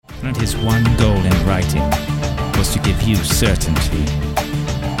And his one goal in writing was to give you certainty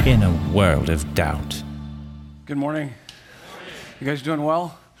in a world of doubt. Good morning. You guys doing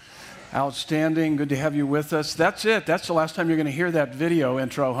well? Outstanding. Good to have you with us. That's it. That's the last time you're going to hear that video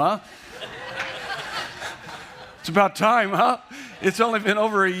intro, huh? It's about time, huh? It's only been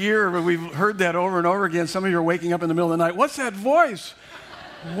over a year, but we've heard that over and over again. Some of you are waking up in the middle of the night. What's that voice?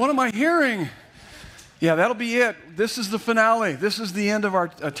 What am I hearing? Yeah, that'll be it. This is the finale. This is the end of our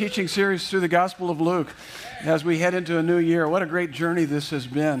teaching series through the Gospel of Luke as we head into a new year. What a great journey this has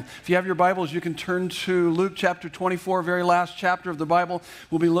been. If you have your Bibles, you can turn to Luke chapter 24, very last chapter of the Bible.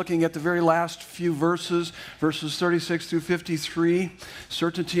 We'll be looking at the very last few verses 36 through 53,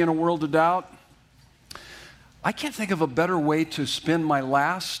 certainty in a world of doubt. I can't think of a better way to spend my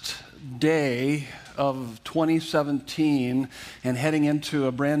last day of 2017 and heading into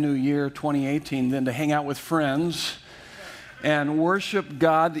a brand new year, 2018, than to hang out with friends and worship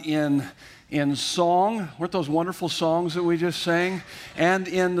God in song. Weren't those wonderful songs that we just sang? And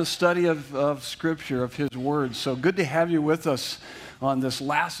in the study of Scripture, of His Word. So good to have you with us on this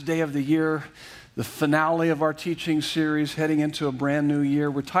last day of the year, the finale of our teaching series, heading into a brand new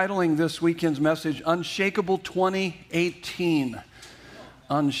year. We're titling this weekend's message, Unshakable 2018.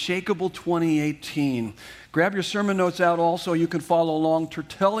 Unshakable 2018. Grab your sermon notes out also. You can follow along.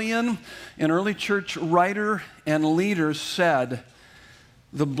 Tertullian, an early church writer and leader, said,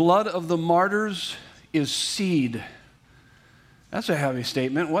 "The blood of the martyrs is seed." That's a heavy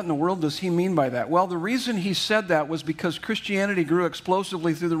statement. What in the world does he mean by that? Well, the reason he said that was because Christianity grew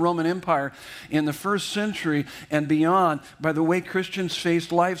explosively through the Roman Empire in the first century and beyond by the way Christians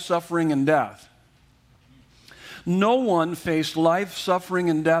faced life, suffering, and death. No one faced life, suffering,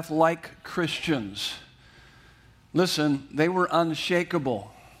 and death like Christians. Listen, they were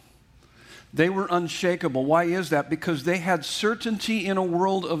unshakable. They were unshakable. Why is that? Because they had certainty in a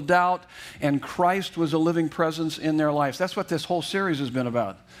world of doubt, and Christ was a living presence in their lives. That's what this whole series has been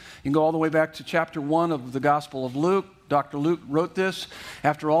about. You can go all the way back to chapter 1 of the Gospel of Luke. Dr. Luke wrote this.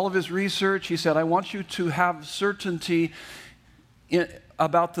 After all of his research, he said, I want you to have certainty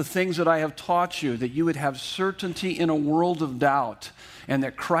about the things that I have taught you, that you would have certainty in a world of doubt, and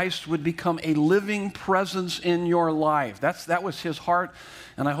that Christ would become a living presence in your life. That was his heart,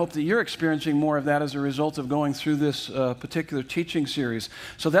 and I hope that you're experiencing more of that as a result of going through this particular teaching series.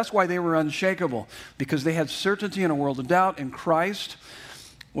 So that's why they were unshakable, because they had certainty in a world of doubt, and Christ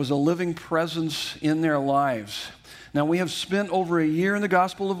was a living presence in their lives. Now, we have spent over a year in the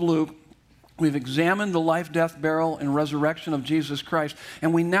Gospel of Luke. We've examined the life, death, burial, and resurrection of Jesus Christ,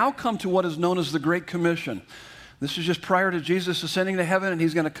 and we now come to what is known as the Great Commission. This is just prior to Jesus ascending to heaven, and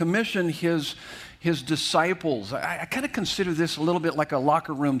he's going to commission his disciples. I kind of consider this a little bit like a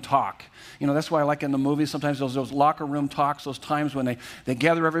locker room talk. You know, that's why I like in the movies sometimes those locker room talks, those times when they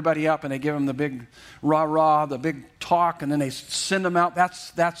gather everybody up and they give them the big rah-rah, the big talk, and then they send them out.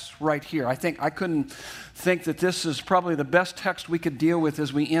 That's right here. I couldn't think that this is probably the best text we could deal with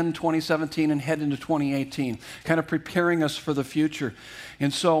as we end 2017 and head into 2018, kind of preparing us for the future.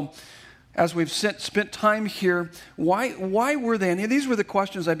 And so, as we've spent time here, why were they, and these were the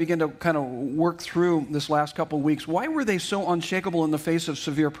questions I began to kind of work through this last couple of weeks. Why were they so unshakable in the face of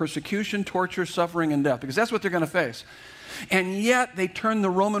severe persecution, torture, suffering, and death? Because that's what they're going to face. And yet, they turned the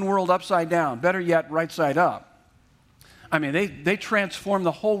Roman world upside down. Better yet, right side up. I mean, they transformed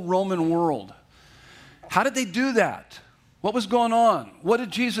the whole Roman world. How did they do that? What was going on? What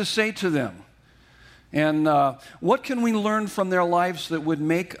did Jesus say to them? And what can we learn from their lives that would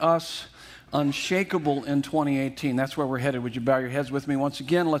make us unshakable in 2018? That's where we're headed. Would you bow your heads with me once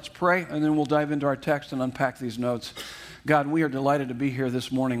again? Let's pray, and then we'll dive into our text and unpack these notes. God, we are delighted to be here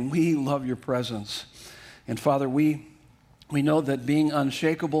this morning. We love your presence. And Father, we know that being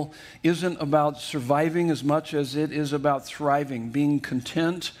unshakable isn't about surviving as much as it is about thriving, being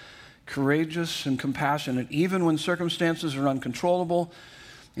content, courageous, and compassionate, even when circumstances are uncontrollable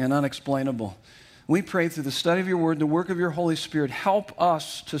and unexplainable. We pray through the study of your word and the work of your Holy Spirit, help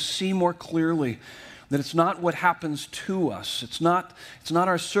us to see more clearly that it's not what happens to us. It's not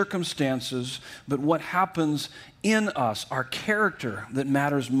our circumstances, but what happens in us, our character, that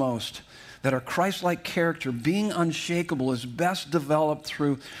matters most. That our Christ-like character, being unshakable, is best developed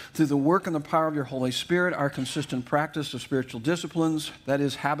through the work and the power of your Holy Spirit, our consistent practice of spiritual disciplines, that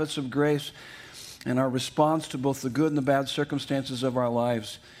is, habits of grace, and our response to both the good and the bad circumstances of our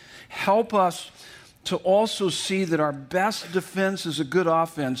lives. Help us to also see that our best defense is a good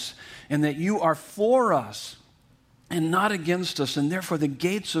offense, and that you are for us and not against us, and therefore the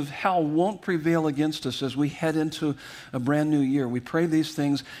gates of hell won't prevail against us as we head into a brand new year. We pray these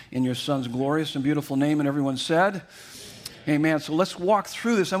things in your Son's glorious and beautiful name, and everyone said, Amen. So let's walk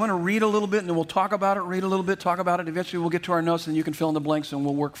through this. I'm going to read a little bit, and then we'll talk about it, read a little bit, talk about it. Eventually, we'll get to our notes, and you can fill in the blanks, and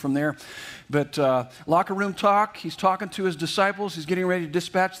we'll work from there. But locker room talk, he's talking to his disciples. He's getting ready to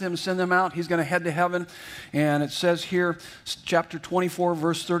dispatch them and send them out. He's going to head to heaven. And it says here, chapter 24,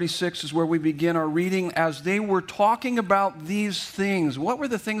 verse 36 is where we begin our reading. As they were talking about these things, what were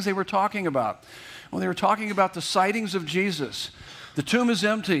the things they were talking about? Well, they were talking about the sightings of Jesus. The tomb is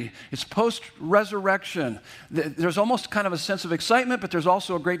empty. It's post-resurrection. There's almost kind of a sense of excitement, but there's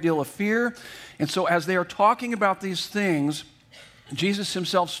also a great deal of fear. And so as they are talking about these things, Jesus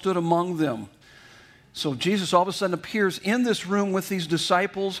himself stood among them. So Jesus all of a sudden appears in this room with these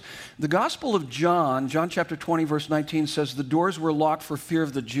disciples. The Gospel of John, John chapter 20, verse 19 says, the doors were locked for fear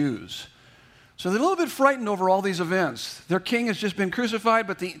of the Jews. So they're a little bit frightened over all these events. Their king has just been crucified,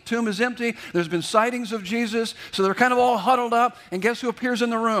 but the tomb is empty. There's been sightings of Jesus. So they're kind of all huddled up. And guess who appears in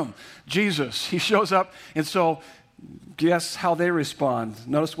the room? Jesus. He shows up. And so guess how they respond.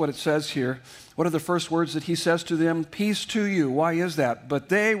 Notice what it says here. What are the first words that he says to them? Peace to you. Why is that? But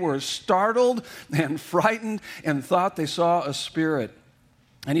they were startled and frightened and thought they saw a spirit.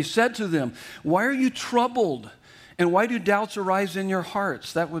 And he said to them, why are you troubled? And why do doubts arise in your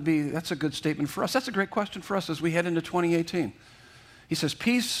hearts? That's a good statement for us. That's a great question for us as we head into 2018. He says,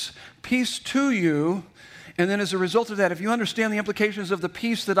 peace to you. And then as a result of that, if you understand the implications of the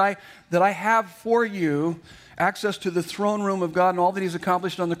peace that I have for you, access to the throne room of God and all that he's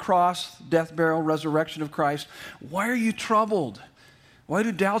accomplished on the cross, death, burial, resurrection of Christ, why are you troubled? Why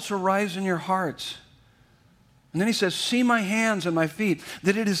do doubts arise in your hearts? And then he says, see my hands and my feet,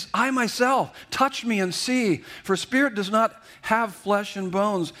 that it is I myself. Touch me and see. For spirit does not have flesh and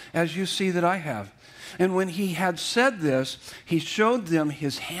bones, as you see that I have. And when he had said this, he showed them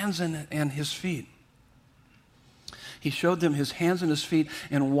his hands and his feet. He showed them his hands and his feet,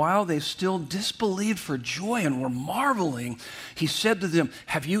 and while they still disbelieved for joy and were marveling, he said to them,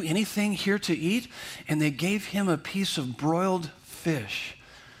 have you anything here to eat? And they gave him a piece of broiled fish.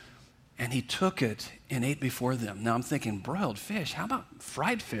 And he took it and ate before them. Now I'm thinking, broiled fish? How about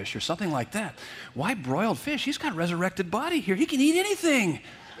fried fish or something like that? Why broiled fish? He's got a resurrected body here. He can eat anything.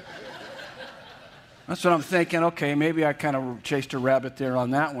 That's what I'm thinking. Okay, maybe I kind of chased a rabbit there on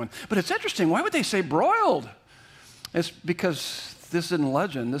that one. But it's interesting. Why would they say broiled? It's because this isn't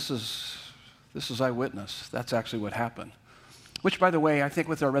legend. This is eyewitness. That's actually what happened. Which, by the way, I think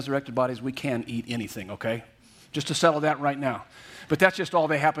with our resurrected bodies, we can eat anything, okay? Just to settle that right now. But that's just all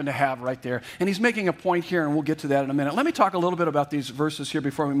they happen to have right there. And he's making a point here, and we'll get to that in a minute. Let me talk a little bit about these verses here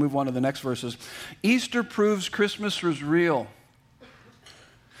before we move on to the next verses. Easter proves Christmas was real.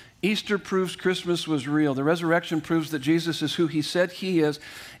 Easter proves Christmas was real. The resurrection proves that Jesus is who he said he is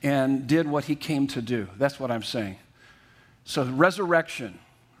and did what he came to do. That's what I'm saying. So resurrection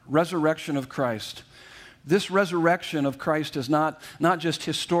of Christ. This resurrection of Christ is not just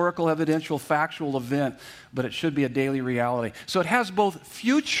historical, evidential, factual event, but it should be a daily reality. So it has both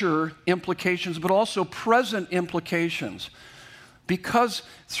future implications, but also present implications. Because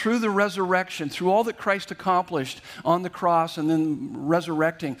through the resurrection, through all that Christ accomplished on the cross and then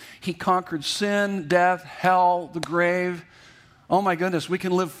resurrecting, he conquered sin, death, hell, the grave. Oh my goodness, we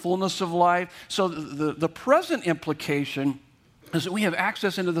can live fullness of life. So the present implication is that we have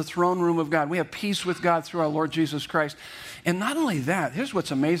access into the throne room of God. We have peace with God through our Lord Jesus Christ. And not only that, here's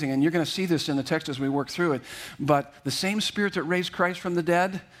what's amazing, and you're going to see this in the text as we work through it, but the same Spirit that raised Christ from the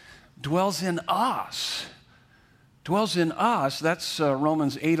dead dwells in us. Dwells in us, that's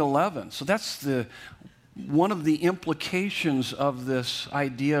Romans 8:11. So that's one of the implications of this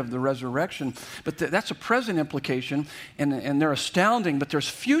idea of the resurrection. But that's a present implication, and they're astounding, but there's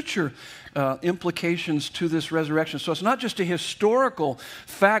future implications to this resurrection. So it's not just a historical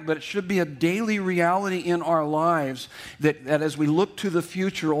fact, but it should be a daily reality in our lives that as we look to the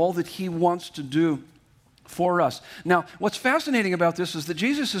future, all that he wants to do for us. Now, what's fascinating about this is that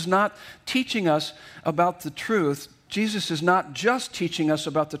Jesus is not teaching us about the truth. Jesus is not just teaching us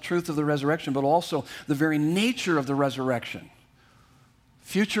about the truth of the resurrection, but also the very nature of the resurrection.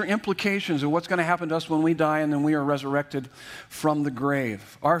 Future implications of what's going to happen to us when we die and then we are resurrected from the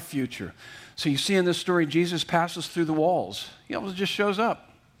grave, our future. So you see in this story, Jesus passes through the walls. He almost just shows up.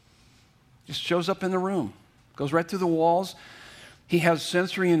 Just shows up in the room. Goes right through the walls. He has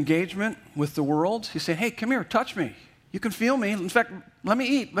sensory engagement with the world. He's saying, hey, come here, touch me. You can feel me. In fact, let me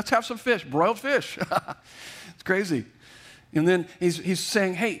eat. Let's have some fish, broiled fish. It's crazy. And then he's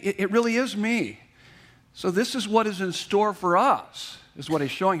saying, hey, it really is me. So this is what is in store for us, is what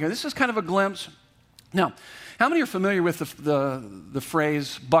he's showing here. This is kind of a glimpse Now, how many are familiar with the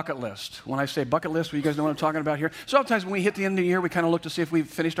phrase bucket list? When I say bucket list, you guys know what I'm talking about here? Sometimes when we hit the end of the year, we kind of look to see if we've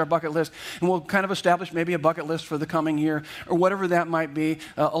finished our bucket list, and we'll kind of establish maybe a bucket list for the coming year, or whatever that might be,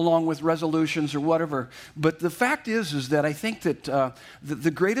 along with resolutions or whatever. But the fact is that I think that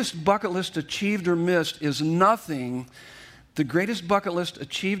the greatest bucket list achieved or missed is nothing. The greatest bucket list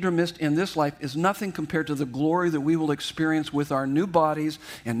achieved or missed in this life is nothing compared to the glory that we will experience with our new bodies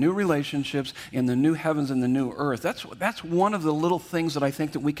and new relationships in the new heavens and the new earth. That's one of the little things that I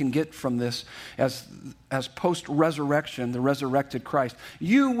think that we can get from this as post-resurrection, the resurrected Christ.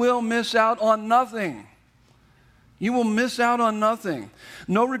 You will miss out on nothing. You will miss out on nothing.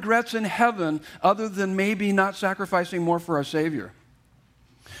 No regrets in heaven other than maybe not sacrificing more for our Savior.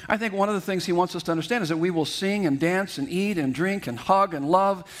 I think one of the things he wants us to understand is that we will sing and dance and eat and drink and hug and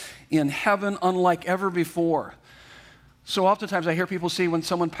love in heaven unlike ever before. So oftentimes I hear people see when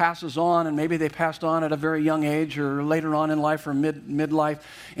someone passes on, and maybe they passed on at a very young age or later on in life or midlife,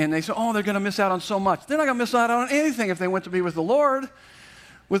 and they say, oh, they're going to miss out on so much. They're not going to miss out on anything if they went to be with the Lord,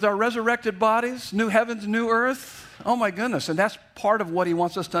 with our resurrected bodies, new heavens, new earth. Oh my goodness, and that's part of what he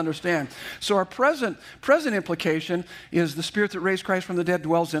wants us to understand. So our present implication is the Spirit that raised Christ from the dead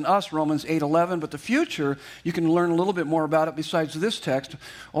dwells in us, Romans 8:11. But the future, you can learn a little bit more about it besides this text.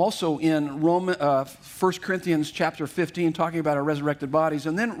 Also in 1 Corinthians chapter 15, talking about our resurrected bodies.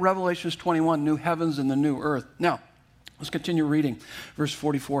 And then Revelations 21, new heavens and the new earth. Now, let's continue reading. Verse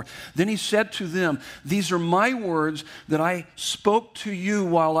 44. Then he said to them, these are my words that I spoke to you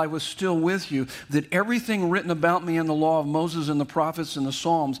while I was still with you, that everything written about me in the law of Moses and the prophets and the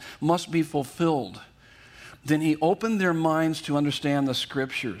Psalms must be fulfilled. Then he opened their minds to understand the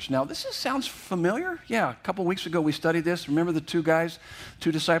scriptures. Now, sounds familiar. Yeah, a couple weeks ago we studied this. Remember the two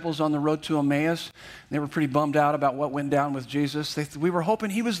disciples on the road to Emmaus? They were pretty bummed out about what went down with Jesus. We were hoping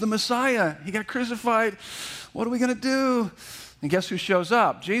he was the Messiah. He got crucified. What are we going to do? And guess who shows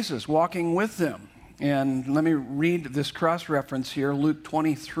up? Jesus, walking with them. And let me read this cross-reference here, Luke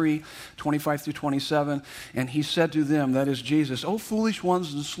 23, 25 through 27. And he said to them, that is Jesus, O foolish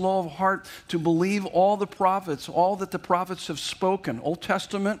ones and slow of heart to believe all the prophets, all that the prophets have spoken. Old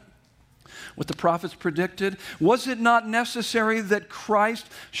Testament, what the prophets predicted. Was it not necessary that Christ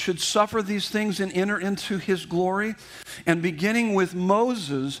should suffer these things and enter into his glory? And beginning with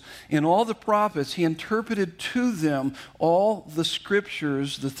Moses and all the prophets, he interpreted to them all the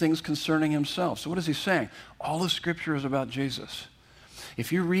scriptures, the things concerning himself. So what is he saying? All the scripture is about Jesus.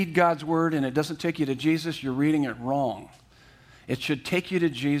 If you read God's word and it doesn't take you to Jesus, you're reading it wrong. It should take you to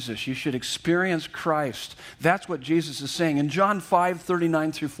Jesus. You should experience Christ. That's what Jesus is saying. In John 5,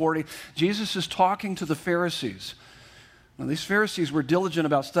 39 through 40, Jesus is talking to the Pharisees. Now, these Pharisees were diligent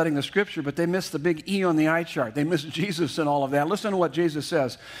about studying the scripture, but they missed the big E on the eye chart. They missed Jesus and all of that. Listen to what Jesus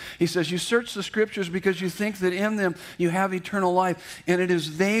says. He says, you search the scriptures because you think that in them you have eternal life, and it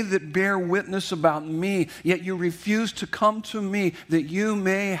is they that bear witness about me, yet you refuse to come to me that you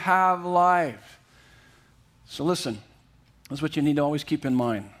may have life. So listen. That's what you need to always keep in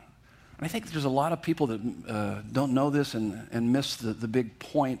mind. I think there's a lot of people that don't know this and miss the big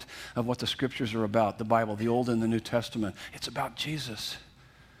point of what the scriptures are about, the Bible, the Old and the New Testament. It's about Jesus.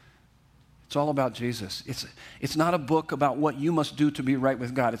 It's all about Jesus. It's not a book about what you must do to be right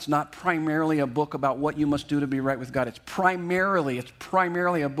with God. It's not primarily a book about what you must do to be right with God. It's primarily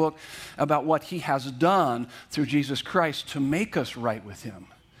a book about what he has done through Jesus Christ to make us right with him.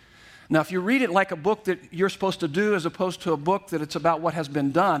 Now, if you read it like a book that you're supposed to do as opposed to a book that it's about what has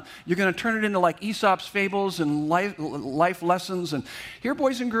been done, you're going to turn it into like Aesop's fables and life lessons. And here,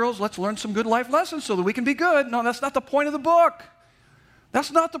 boys and girls, let's learn some good life lessons so that we can be good. No, that's not the point of the book.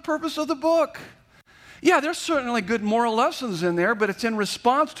 That's not the purpose of the book. Yeah, there's certainly good moral lessons in there, but it's in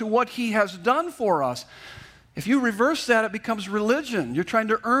response to what he has done for us. If you reverse that, it becomes religion. You're trying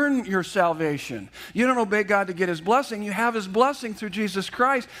to earn your salvation. You don't obey God to get his blessing. You have his blessing through Jesus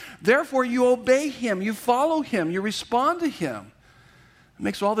Christ. Therefore, you obey him. You follow him. You respond to him. It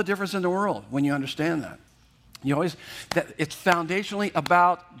makes all the difference in the world when you understand that. It's foundationally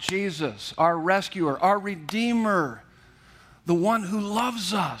about Jesus, our rescuer, our redeemer, the one who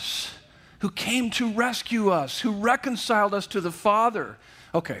loves us, who came to rescue us, who reconciled us to the Father.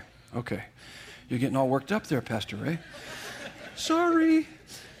 Okay. You're getting all worked up there, Pastor Ray. Sorry.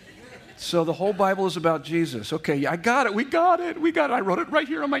 So the whole Bible is about Jesus. Okay, I got it. We got it. I wrote it right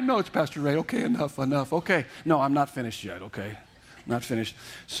here on my notes, Pastor Ray. Okay, enough. Okay. No, I'm not finished yet, okay? Not finished.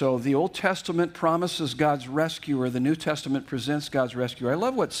 So the Old Testament promises God's rescuer. The New Testament presents God's rescuer. I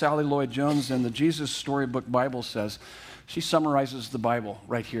love what Sally Lloyd Jones in the Jesus Storybook Bible says. She summarizes the Bible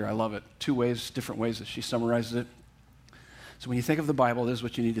right here. I love it. Different ways that she summarizes it. So when you think of the Bible, this is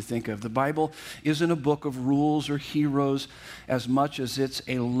what you need to think of. The Bible isn't a book of rules or heroes as much as it's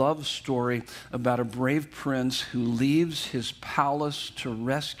a love story about a brave prince who leaves his palace to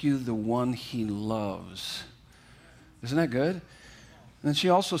rescue the one he loves. Isn't that good? And she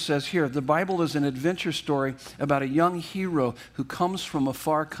also says here, the Bible is an adventure story about a young hero who comes from a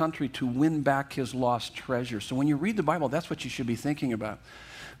far country to win back his lost treasure. So when you read the Bible, that's what you should be thinking about.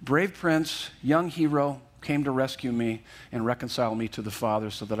 Brave prince, young hero, came to rescue me and reconcile me to the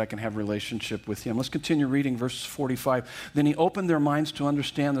Father so that I can have relationship with him. Let's continue reading verse 45. Then he opened their minds to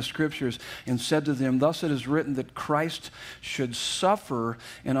understand the scriptures and said to them, thus it is written that Christ should suffer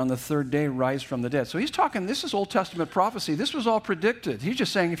and on the third day rise from the dead. So he's talking, this is Old Testament prophecy. This was all predicted. He's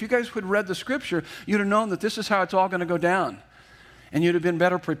just saying, if you guys would have read the scripture, you'd have known that this is how it's all going to go down. And you'd have been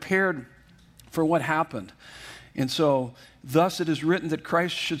better prepared for what happened. And so, thus it is written that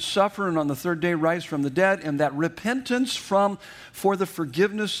Christ should suffer and on the third day rise from the dead, and that repentance for the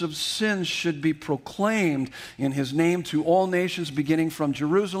forgiveness of sins should be proclaimed in his name to all nations, beginning from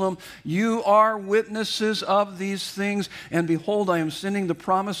Jerusalem. You are witnesses of these things, and behold, I am sending the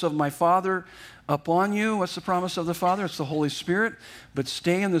promise of my Father upon you. What's the promise of the Father? It's the Holy Spirit. But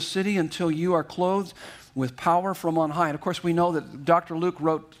stay in the city until you are clothed with power from on high. And of course, we know that Dr. Luke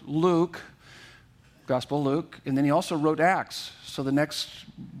wrote Luke, Gospel of Luke, and then he also wrote Acts. So the next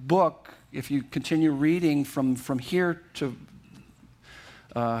book, if you continue reading from here to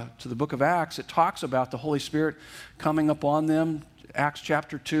the book of Acts, it talks about the Holy Spirit coming upon them. Acts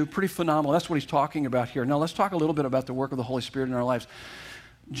chapter 2, pretty phenomenal. That's what he's talking about here. Now let's talk a little bit about the work of the Holy Spirit in our lives.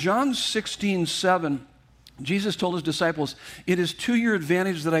 John 16:7, Jesus told his disciples, it is to your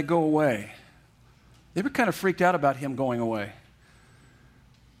advantage that I go away. They were kind of freaked out about him going away.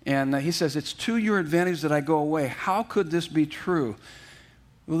 And he says, it's to your advantage that I go away. How could this be true?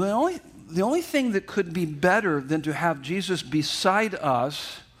 Well, the only thing that could be better than to have Jesus beside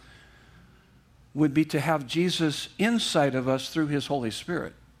us would be to have Jesus inside of us through his Holy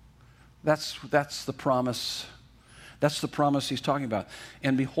Spirit. That's the promise. That's the promise he's talking about.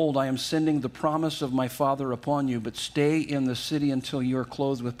 And behold, I am sending the promise of my Father upon you, but stay in the city until you are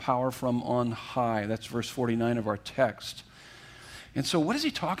clothed with power from on high. That's verse 49 of our text. And so what is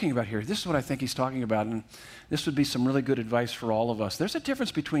he talking about here? This is what I think he's talking about, and this would be some really good advice for all of us. There's a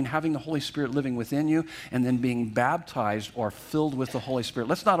difference between having the Holy Spirit living within you and then being baptized or filled with the Holy Spirit.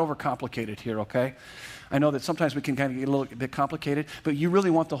 Let's not overcomplicate it here, okay? I know that sometimes we can kind of get a little bit complicated, but you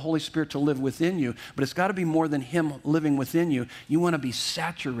really want the Holy Spirit to live within you, but it's got to be more than him living within you. You want to be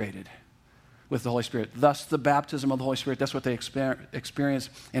saturated with the Holy Spirit. Thus, the baptism of the Holy Spirit, that's what they experienced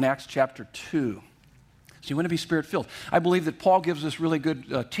in Acts chapter 2. So you want to be Spirit-filled. I believe that Paul gives us really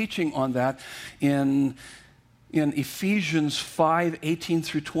good teaching on that in Ephesians 5:18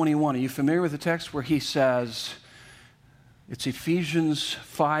 through 21. Are you familiar with the text where he says, it's Ephesians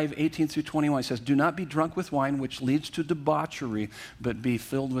 5:18 through 21. He says, do not be drunk with wine, which leads to debauchery, but be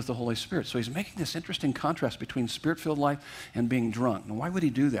filled with the Holy Spirit. So he's making this interesting contrast between Spirit-filled life and being drunk. Now, why would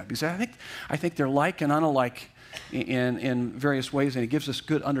he do that? Because I think they're like and unalike in various ways, and he gives us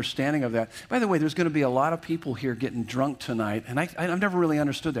good understanding of that. By the way, there's going to be a lot of people here getting drunk tonight, and I've never really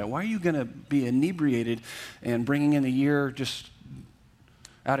understood that. Why are you going to be inebriated and bringing in the year just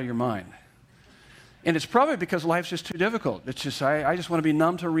out of your mind? And it's probably because life's just too difficult. It's just, I just want to be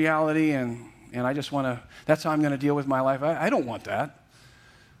numb to reality, and I just want to, that's how I'm going to deal with my life. I don't want that.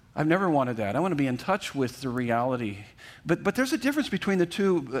 I've never wanted that. I want to be in touch with the reality. But there's a difference between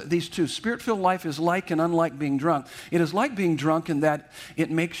these two. Spirit-filled life is like and unlike being drunk. It is like being drunk in that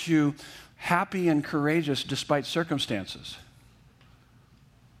it makes you happy and courageous despite circumstances.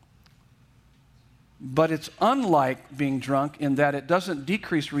 But it's unlike being drunk in that it doesn't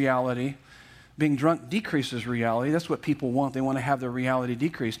decrease reality. Being drunk decreases reality. That's what people want. They want to have their reality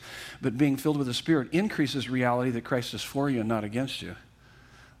decreased. But being filled with the Spirit increases reality that Christ is for you and not against you.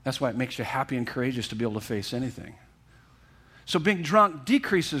 That's why it makes you happy and courageous to be able to face anything. So being drunk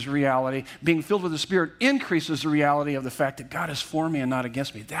decreases reality. Being filled with the Spirit increases the reality of the fact that God is for me and not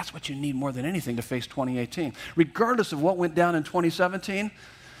against me. That's what you need more than anything to face 2018. Regardless of what went down in 2017,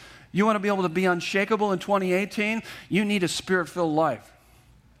 you want to be able to be unshakable in 2018, you need a Spirit-filled life.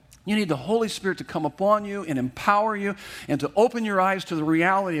 You need the Holy Spirit to come upon you and empower you and to open your eyes to the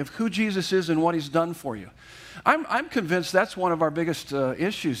reality of who Jesus is and what he's done for you. I'm convinced that's one of our biggest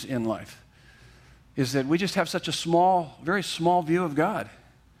issues in life, is that we just have such a very small view of God.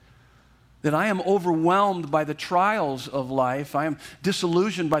 That I am overwhelmed by the trials of life, I am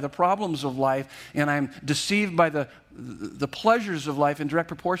disillusioned by the problems of life, and I'm deceived by the pleasures of life in direct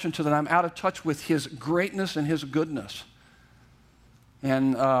proportion to that I'm out of touch with his greatness and his goodness.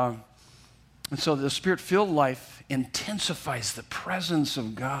 And And so the Spirit-filled life intensifies the presence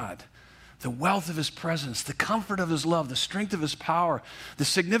of God, the wealth of His presence, the comfort of His love, the strength of His power, the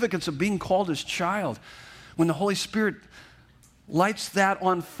significance of being called His child. When the Holy Spirit lights that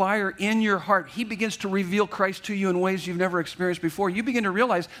on fire in your heart, He begins to reveal Christ to you in ways you've never experienced before. You begin to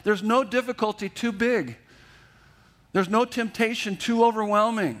realize there's no difficulty too big. There's no temptation too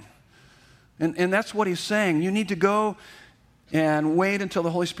overwhelming. And that's what He's saying. You need to go and wait until the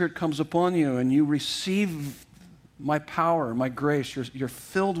Holy Spirit comes upon you and you receive my power, my grace. You're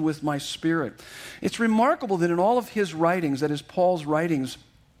filled with my Spirit. It's remarkable that in all of his writings, that is Paul's writings,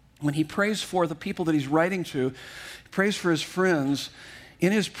 when he prays for the people that he's writing to, he prays for his friends,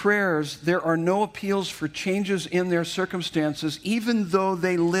 in his prayers, there are no appeals for changes in their circumstances, even though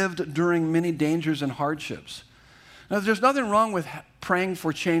they lived during many dangers and hardships. Now, there's nothing wrong with praying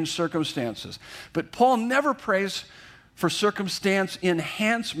for changed circumstances, but Paul never prays for circumstance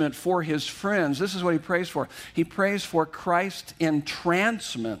enhancement for his friends. This is what he prays for. He prays for Christ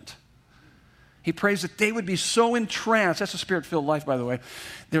entrancement. He prays that they would be so entranced. That's a Spirit-filled life, by the way.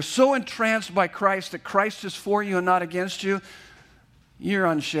 They're so entranced by Christ that Christ is for you and not against you. You're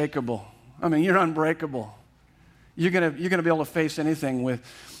unshakable. I mean, you're unbreakable. You're gonna be able to face anything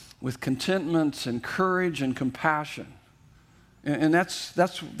with contentment and courage and compassion. And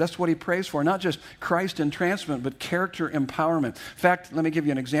that's what he prays for, not just Christ entrancement, but character empowerment. In fact, let me give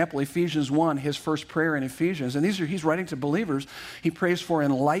you an example. Ephesians 1, his first prayer in Ephesians, and he's writing to believers. He prays for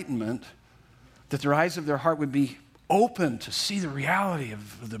enlightenment, that their eyes of their heart would be open to see the reality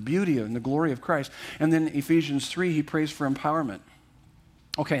of the beauty and the glory of Christ. And then Ephesians 3, he prays for empowerment.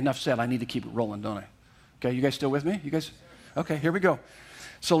 Okay, enough said. I need to keep it rolling, don't I? Okay, you guys still with me? You guys? Okay, here we go.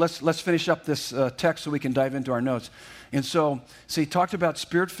 So let's finish up this text so we can dive into our notes. And so he talked about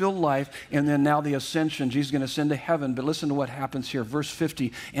Spirit-filled life, and then now the ascension. Jesus is going to ascend to heaven, but listen to what happens here. Verse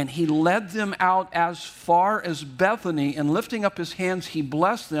 50, and he led them out as far as Bethany, and lifting up his hands, he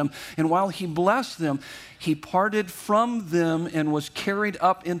blessed them. And while he blessed them, he parted from them and was carried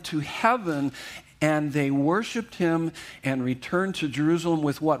up into heaven, and they worshiped him and returned to Jerusalem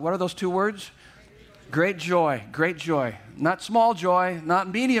with what? What are those two words? Great joy, great joy. Not small joy, not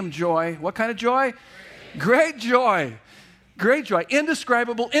medium joy. What kind of joy? Great joy. Great joy.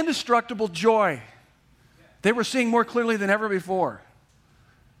 Indescribable, indestructible joy. They were seeing more clearly than ever before.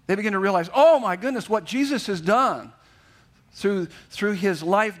 They began to realize, oh my goodness, what Jesus has done through his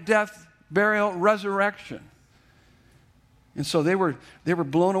life, death, burial, resurrection. And so they were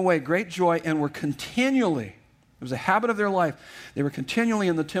blown away. Great joy, and were continually, it was a habit of their life, they were continually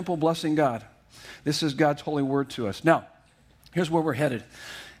in the temple blessing God. This is God's holy word to us. Now, here's where we're headed.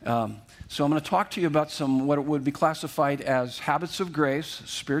 So I'm going to talk to you about some what would be classified as habits of grace,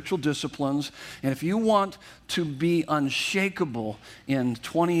 spiritual disciplines. And if you want to be unshakable in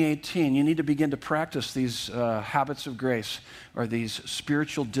 2018, you need to begin to practice these habits of grace or these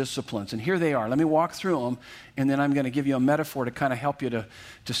spiritual disciplines. And here they are. Let me walk through them, and then I'm going to give you a metaphor to kind of help you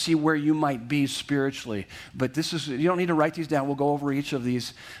to see where you might be spiritually. But you don't need to write these down. We'll go over each of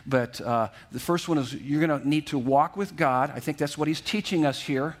these. But the first one is you're going to need to walk with God. I think that's what he's teaching us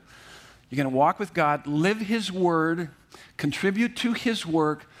here. You're going to walk with God, live his word, contribute to his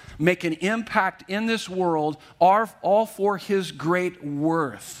work, make an impact in this world, all for his great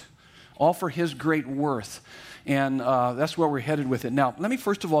worth. All for his great worth. And that's where we're headed with it. Now, let me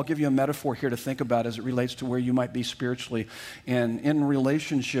first of all give you a metaphor here to think about as it relates to where you might be spiritually and in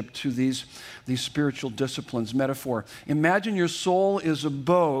relationship to these spiritual disciplines. Metaphor. Imagine your soul is a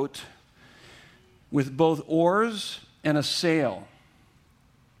boat with both oars and a sail.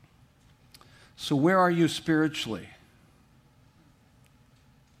 So where are you spiritually?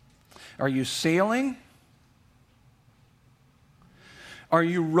 Are you sailing? Are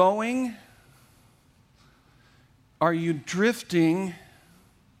you rowing? Are you drifting?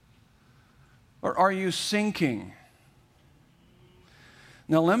 Or are you sinking?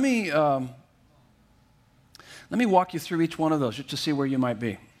 Now let me walk you through each one of those just to see where you might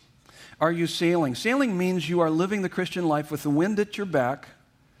be. Are you sailing? Sailing means you are living the Christian life with the wind at your back.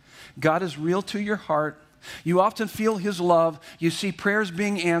 God is real to your heart. You often feel his love. You see prayers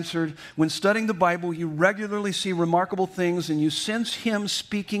being answered. When studying the Bible, you regularly see remarkable things, and you sense him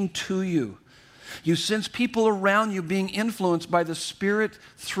speaking to you. You sense people around you being influenced by the Spirit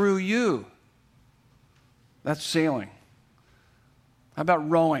through you. That's sailing. How about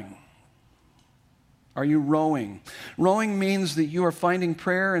rowing? Are you rowing? Rowing means that you are finding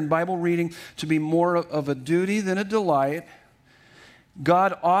prayer and Bible reading to be more of a duty than a delight.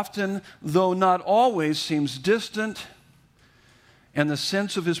 God often, though not always, seems distant, and the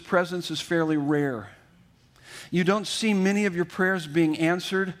sense of his presence is fairly rare. You don't see many of your prayers being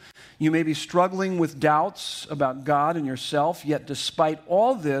answered. You may be struggling with doubts about God and yourself, yet despite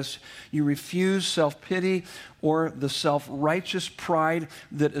all this, you refuse self-pity or the self-righteous pride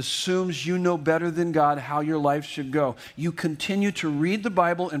that assumes you know better than God how your life should go. You continue to read the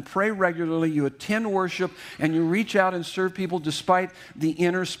Bible and pray regularly. You attend worship, and you reach out and serve people despite the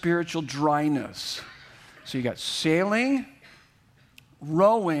inner spiritual dryness. So you got sailing,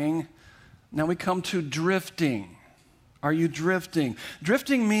 rowing. Now we come to drifting. Are you drifting?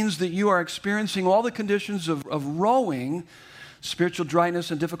 Drifting means that you are experiencing all the conditions of rowing, spiritual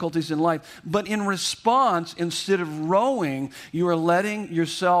dryness and difficulties in life. But in response, instead of rowing, you are letting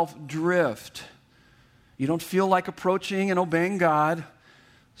yourself drift. You don't feel like approaching and obeying God,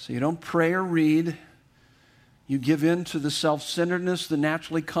 so you don't pray or read. You give in to the self-centeredness that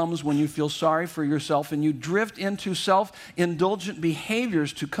naturally comes when you feel sorry for yourself, and you drift into self-indulgent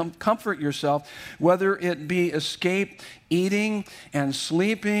behaviors to comfort yourself, whether it be escape, eating and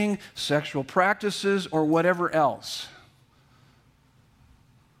sleeping, sexual practices, or whatever else.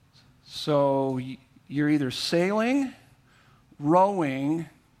 So you're either sailing, rowing,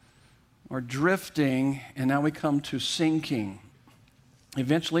 or drifting, and now we come to sinking.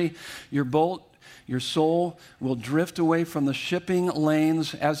 Eventually, your soul will drift away from the shipping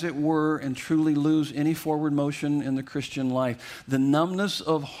lanes, as it were, and truly lose any forward motion in the Christian life. The numbness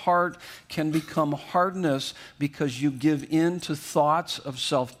of heart can become hardness because you give in to thoughts of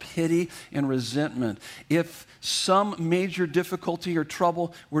self-pity and resentment. If some major difficulty or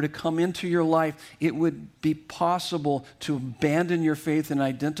trouble were to come into your life, it would be possible to abandon your faith and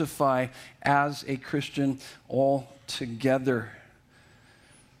identify as a Christian altogether.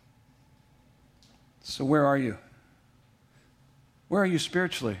 So where are you? Where are you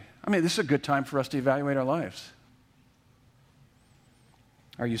spiritually? I mean, this is a good time for us to evaluate our lives.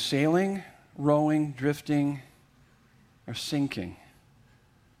 Are you sailing, rowing, drifting, or sinking?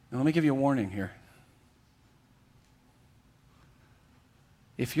 Now, let me give you a warning here.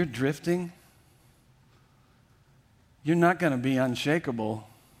 If you're drifting, you're not going to be unshakable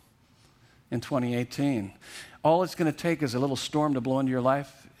in 2018. All it's going to take is a little storm to blow into your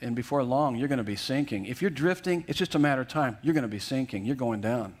life, and before long, you're going to be sinking. If you're drifting, it's just a matter of time. You're going to be sinking. You're going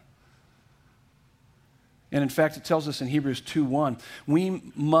down. And in fact, it tells us in Hebrews 2:1, we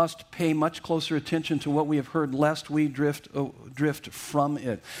must pay much closer attention to what we have heard, lest we drift from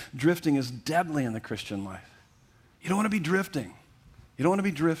it. Drifting is deadly in the Christian life. You don't want to be drifting. You don't want to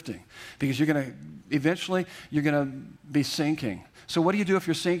be drifting because eventually you're going to be sinking. So what do you do if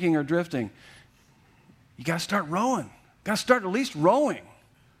you're sinking or drifting? You got to start rowing. You got to start at least rowing.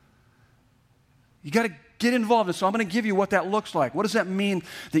 You got to get involved. And so I'm going to give you what that looks like. What does that mean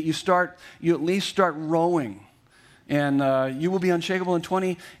that you at least start rowing? And you will be unshakable in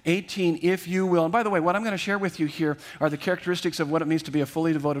 2018 if you will. And by the way, what I'm going to share with you here are the characteristics of what it means to be a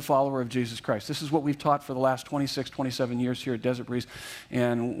fully devoted follower of Jesus Christ. This is what we've taught for the last 26, 27 years here at Desert Breeze.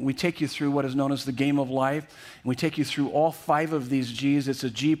 And we take you through what is known as the game of life. And we take you through all 5 of these G's. It's a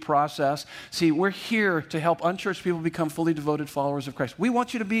G process. See, we're here to help unchurched people become fully devoted followers of Christ. We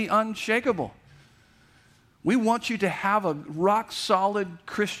want you to be unshakable. We want you to have a rock-solid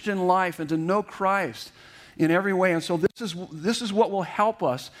Christian life and to know Christ in every way. And so this is what will help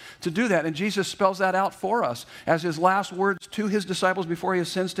us to do that. And Jesus spells that out for us as his last words to his disciples before he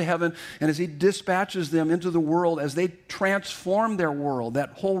ascends to heaven and as he dispatches them into the world, as they transform their world,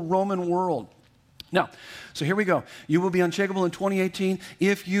 that whole Roman world. Now, so here we go. You will be unshakable in 2018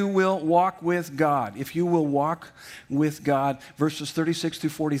 if you will walk with God. If you will walk with God. Verses 36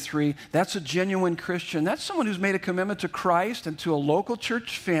 through 43. That's a genuine Christian. That's someone who's made a commitment to Christ and to a local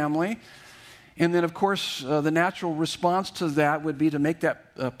church family. And then, of course, the natural response to that would be to make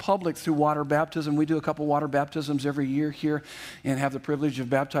that public through water baptism. We do a couple water baptisms every year here and have the privilege of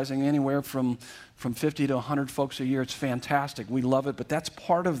baptizing anywhere from 50 to 100 folks a year. It's fantastic. We love it, but that's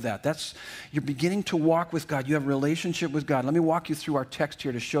part of that. You're beginning to walk with God. You have a relationship with God. Let me walk you through our text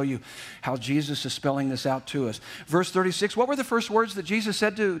here to show you how Jesus is spelling this out to us. Verse 36, what were the first words that Jesus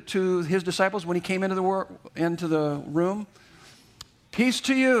said to his disciples when he came into the room? Peace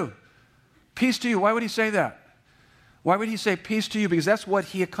to you. Peace to you. Why would he say that? Why would he say peace to you? Because that's what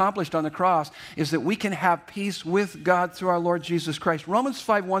he accomplished on the cross, is that we can have peace with God through our Lord Jesus Christ. Romans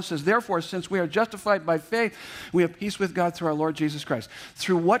 5:1 says, therefore, since we are justified by faith, we have peace with God through our Lord Jesus Christ.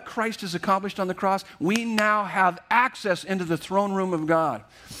 Through what Christ has accomplished on the cross, we now have access into the throne room of God.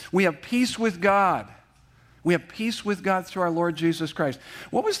 We have peace with God. We have peace with God through our Lord Jesus Christ.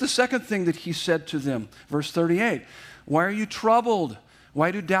 What was the second thing that he said to them? Verse 38, why are you troubled?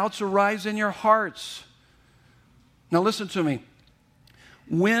 Why do doubts arise in your hearts? Now listen to me.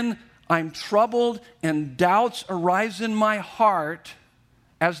 When I'm troubled and doubts arise in my heart,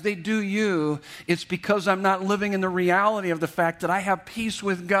 as they do you, it's because I'm not living in the reality of the fact that I have peace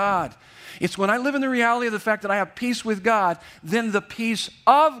with God. It's when I live in the reality of the fact that I have peace with God, then the peace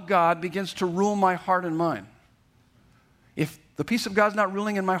of God begins to rule my heart and mind. If the peace of God's not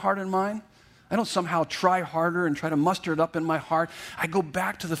ruling in my heart and mind, I don't somehow try harder and try to muster it up in my heart. I go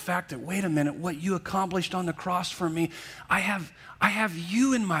back to the fact that, wait a minute, what you accomplished on the cross for me, I have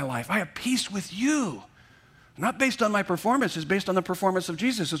you in my life. I have peace with you. Not based on my performance, it's based on the performance of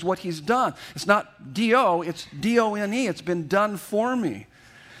Jesus. It's what he's done. It's not D-O, it's D-O-N-E. It's been done for me.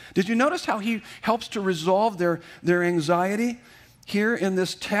 Did you notice how he helps to resolve their anxiety here in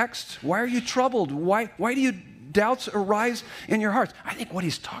this text? Why are you troubled? Why do you doubts arise in your hearts? I think what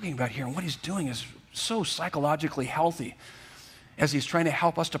he's talking about here and what he's doing is so psychologically healthy as he's trying to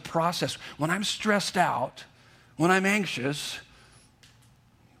help us to process. When I'm stressed out, when I'm anxious,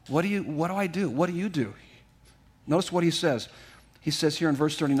 what do I do? What do you do? Notice what he says. He says here in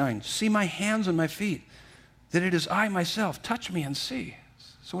verse 39, see my hands and my feet, that it is I myself. Touch me and see.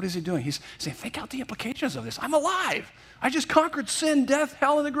 So what is he doing? He's saying, think out the implications of this. I'm alive. I just conquered sin, death,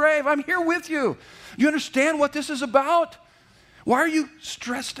 hell, and the grave. I'm here with you. You understand what this is about? Why are you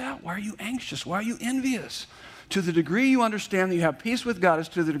stressed out? Why are you anxious? Why are you envious? To the degree you understand that you have peace with God is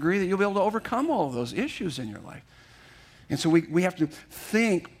to the degree that you'll be able to overcome all of those issues in your life. And so we have to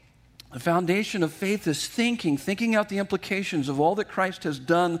think. The foundation of faith is thinking out the implications of all that Christ has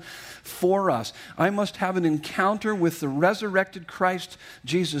done for us. I must have an encounter with the resurrected Christ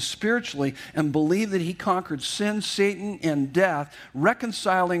Jesus spiritually and believe that he conquered sin, Satan, and death,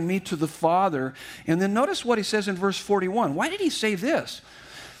 reconciling me to the Father. And then notice what he says in verse 41. Why did he say this?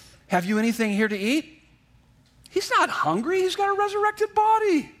 Have you anything here to eat? He's not hungry. He's got a resurrected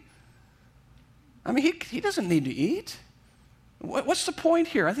body. I mean, he doesn't need to eat. What's the point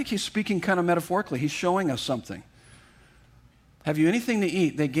here? I think he's speaking kind of metaphorically. He's showing us something. Have you anything to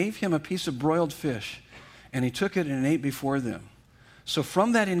eat? They gave him a piece of broiled fish, and he took it and ate before them. So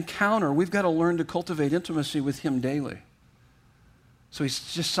from that encounter, we've got to learn to cultivate intimacy with him daily. So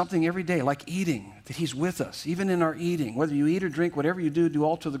he's just something every day, like eating, that he's with us, even in our eating. Whether you eat or drink, whatever you do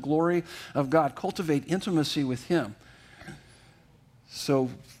all to the glory of God. Cultivate intimacy with him.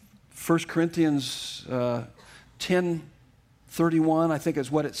 So 1 Corinthians 10:31, I think is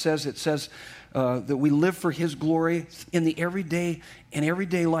what it says. It says that we live for his glory in the everyday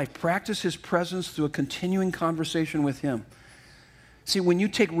life. Practice his presence through a continuing conversation with him. See, when you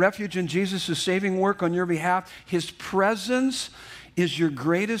take refuge in Jesus' saving work on your behalf, his presence is your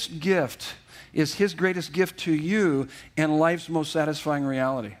greatest gift, is his greatest gift to you and life's most satisfying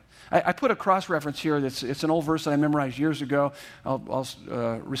reality. I put a cross-reference here. It's an old verse that I memorized years ago. I'll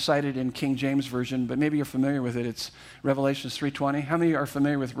recite it in King James Version, but maybe you're familiar with it. It's Revelations 3:20. How many are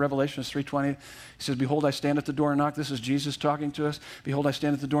familiar with Revelations 3:20? He says, behold, I stand at the door and knock. This is Jesus talking to us. Behold, I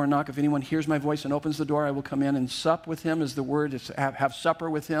stand at the door and knock. If anyone hears my voice and opens the door, I will come in and sup with him, is the word. It's have supper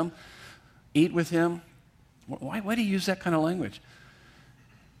with him, eat with him. Why do you use that kind of language?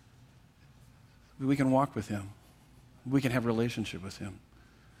 We can walk with him. We can have a relationship with him.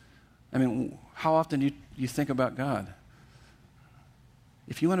 I mean, how often do you think about God?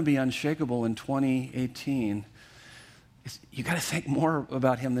 If you want to be unshakable in 2018, you got to think more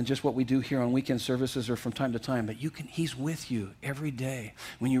about him than just what we do here on weekend services or from time to time. But he's with you every day.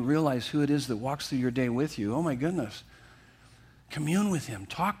 When you realize who it is that walks through your day with you, oh my goodness. Commune with him,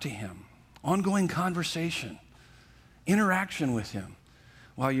 talk to him, ongoing conversation, interaction with him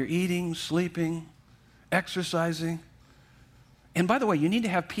while you're eating, sleeping, exercising. And by the way, you need to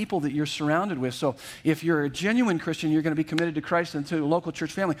have people that you're surrounded with. So if you're a genuine Christian, you're going to be committed to Christ and to a local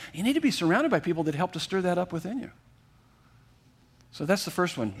church family. You need to be surrounded by people that help to stir that up within you. So that's the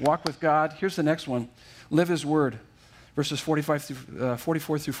first one. Walk with God. Here's the next one. Live his word. Verses 44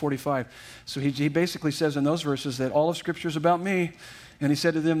 through 45. So he basically says in those verses that all of Scripture is about me. And he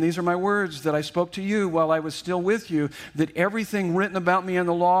said to them, these are my words that I spoke to you while I was still with you, that everything written about me in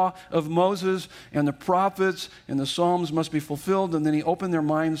the law of Moses and the prophets and the Psalms must be fulfilled. And then he opened their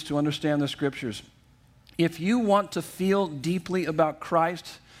minds to understand the Scriptures. If you want to feel deeply about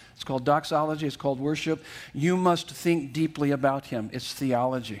Christ, it's called doxology, it's called worship, you must think deeply about him. It's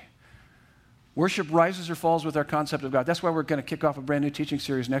theology. Worship rises or falls with our concept of God. That's why we're going to kick off a brand new teaching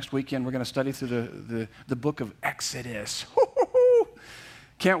series next weekend. We're going to study through the book of Exodus.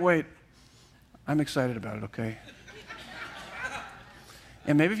 Can't wait. I'm excited about it, okay?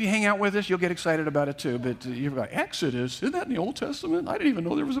 And maybe if you hang out with us, you'll get excited about it too. But you're like, Exodus? Isn't that in the Old Testament? I didn't even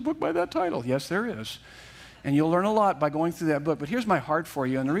know there was a book by that title. Yes, there is. And you'll learn a lot by going through that book. But here's my heart for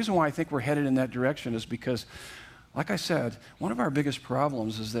you. And the reason why I think we're headed in that direction is because Like I said, one of our biggest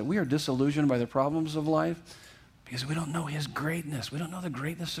problems is that we are disillusioned by the problems of life because we don't know His greatness. We don't know the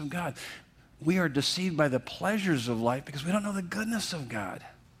greatness of God. We are deceived by the pleasures of life because we don't know the goodness of God.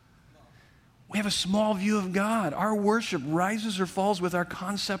 We have a small view of God. Our worship rises or falls with our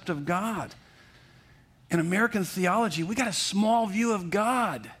concept of God. In American theology, we got a small view of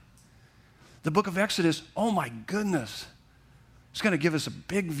God. The book of Exodus, oh my goodness, it's going to give us a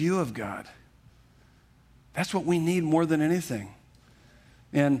big view of God. That's what we need more than anything.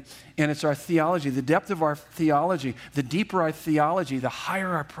 And it's our theology, the depth of our theology, the deeper our theology, the higher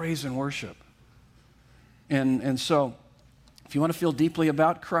our praise and worship. And so, if you want to feel deeply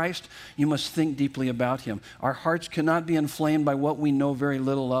about Christ, you must think deeply about Him. Our hearts cannot be inflamed by what we know very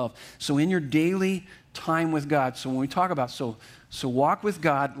little of. So in your daily time with God, so when we talk about, so walk with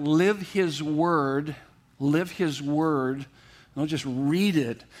God, live His Word, don't just read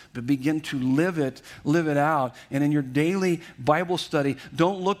it, but begin to live it out. And in your daily Bible study,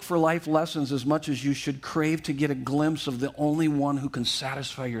 don't look for life lessons as much as you should crave to get a glimpse of the only one who can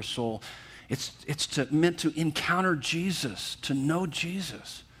satisfy your soul. It's meant to encounter Jesus, to know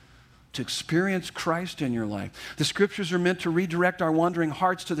Jesus, to experience Christ in your life. The Scriptures are meant to redirect our wandering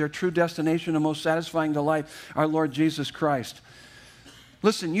hearts to their true destination and most satisfying delight, our Lord Jesus Christ.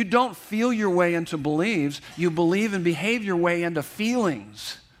 Listen, you don't feel your way into beliefs. You believe and behave your way into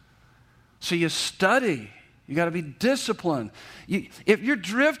feelings. So you study. You got to be disciplined. If you're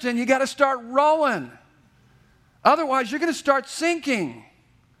drifting, you got to start rowing. Otherwise, you're going to start sinking.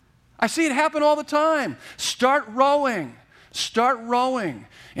 I see it happen all the time. Start rowing. Start rowing.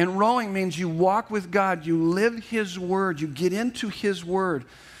 And rowing means you walk with God. You live His Word. You get into His Word.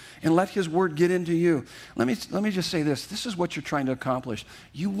 And let His Word get into you. Let me just say this. This is what you're trying to accomplish.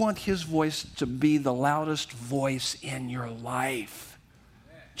 You want His voice to be the loudest voice in your life.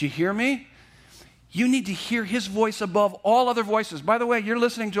 Do you hear me? You need to hear His voice above all other voices. By the way, you're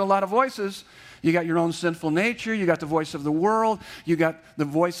listening to a lot of voices. You got your own sinful nature. You got the voice of the world. You got the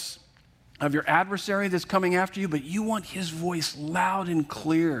voice of your adversary that's coming after you. But you want His voice loud and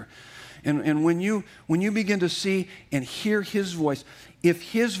clear. And when you begin to see and hear His voice, if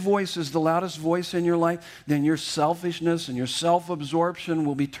His voice is the loudest voice in your life, then your selfishness and your self-absorption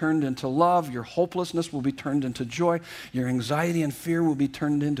will be turned into love. Your hopelessness will be turned into joy. Your anxiety and fear will be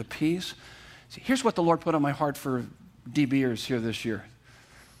turned into peace. See, here's what the Lord put on my heart for DBers here this year.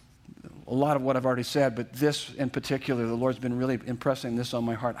 A lot of what I've already said, but this in particular, the Lord's been really impressing this on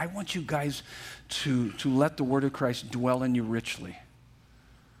my heart. I want you guys to let the Word of Christ dwell in you richly.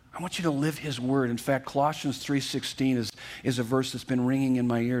 I want you to live His Word. In fact, Colossians 3:16 is a verse that's been ringing in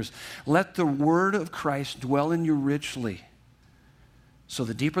my ears. Let the Word of Christ dwell in you richly. So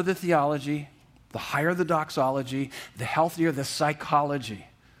the deeper the theology, the higher the doxology, the healthier the psychology.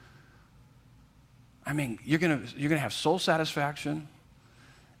 I mean, you're gonna have soul satisfaction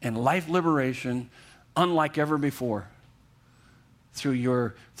and life liberation unlike ever before through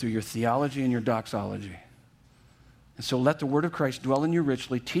your theology and your doxology. And so let the Word of Christ dwell in you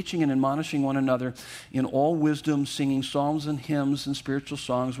richly, teaching and admonishing one another in all wisdom, singing psalms and hymns and spiritual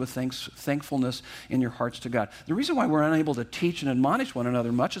songs with thankfulness in your hearts to God. The reason why we're unable to teach and admonish one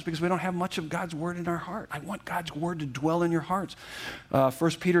another much is because we don't have much of God's Word in our heart. I want God's Word to dwell in your hearts.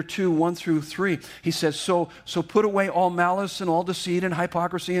 1 Peter 2:1-3, he says, so put away all malice and all deceit and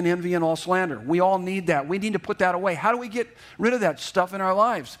hypocrisy and envy and all slander. We all need that. We need to put that away. How do we get rid of that stuff in our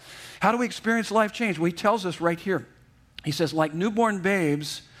lives? How do we experience life change? Well, he tells us right here. He says, like newborn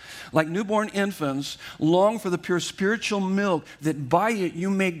babes, like newborn infants, long for the pure spiritual milk, that by it you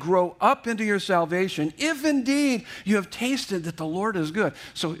may grow up into your salvation, if indeed you have tasted that the Lord is good.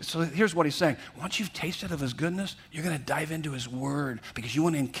 So here's what he's saying. Once you've tasted of His goodness, you're going to dive into His Word because you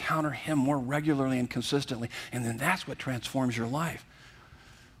want to encounter Him more regularly and consistently. And then that's what transforms your life.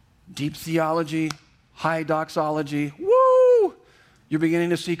 Deep theology, high doxology, woo! You're beginning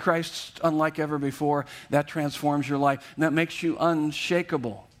to see Christ unlike ever before. That transforms your life. And that makes you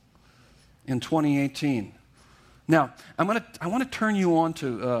unshakable in 2018. Now, I want to turn you on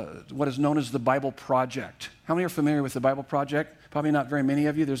to what is known as the Bible Project. How many are familiar with the Bible Project? Probably not very many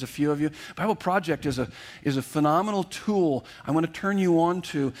of you. There's a few of you. Bible Project is a phenomenal tool I want to turn you on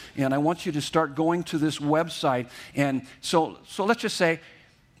to, and I want you to start going to this website. And so let's just say,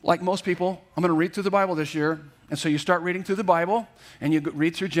 like most people, I'm going to read through the Bible this year. And so you start reading through the Bible, and you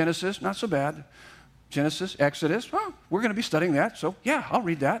read through Genesis, not so bad. Genesis, Exodus, well, we're going to be studying that, so yeah, I'll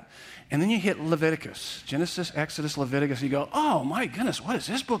read that. And then you hit Leviticus, Genesis, Exodus, Leviticus, and you go, oh my goodness, what is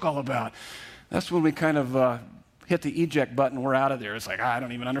this book all about? That's when we kind of hit the eject button, we're out of there. It's like, I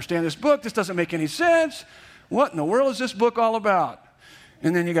don't even understand this book, this doesn't make any sense. What in the world is this book all about?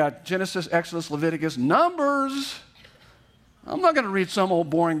 And then you got Genesis, Exodus, Leviticus, Numbers. I'm not going to read some old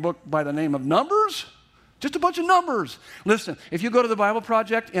boring book by the name of Numbers. Just a bunch of numbers. Listen, if you go to the Bible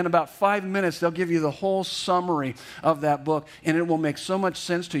Project, in about 5 minutes, they'll give you the whole summary of that book, and it will make so much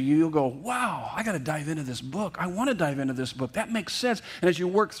sense to you. You'll go, wow, I got to dive into this book. I want to dive into this book. That makes sense. And as you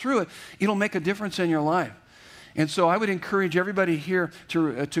work through it, it'll make a difference in your life. And so I would encourage everybody here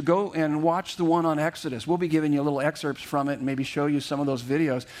to go and watch the one on Exodus. We'll be giving you little excerpts from it and maybe show you some of those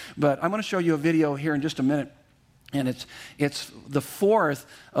videos. But I'm going to show you a video here in just a minute. And it's the fourth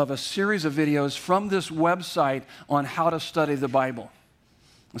of a series of videos from this website on how to study the Bible.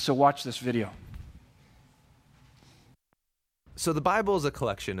 So watch this video. So the Bible is a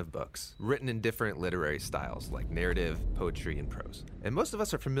collection of books written in different literary styles like narrative, poetry, and prose. And most of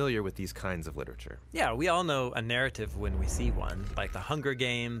us are familiar with these kinds of literature. Yeah, we all know a narrative when we see one, like The Hunger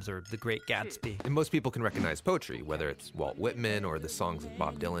Games or The Great Gatsby. And most people can recognize poetry, whether it's Walt Whitman or the songs of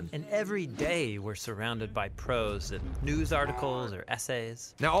Bob Dylan. And every day we're surrounded by prose and news articles or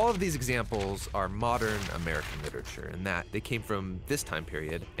essays. Now, all of these examples are modern American literature in that they came from this time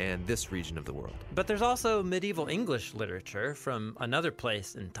period and this region of the world. But there's also medieval English literature from another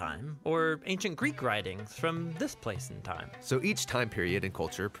place in time, or ancient Greek writings from this place in time. So each time period and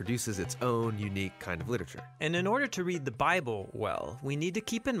culture produces its own unique kind of literature. And in order to read the Bible well, we need to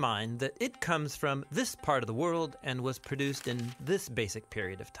keep in mind that it comes from this part of the world and was produced in this basic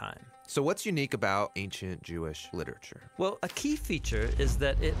period of time. So what's unique about ancient Jewish literature? Well, a key feature is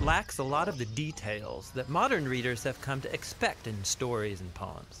that it lacks a lot of the details that modern readers have come to expect in stories and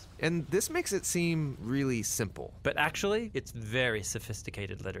poems. And this makes it seem really simple. But actually, it's very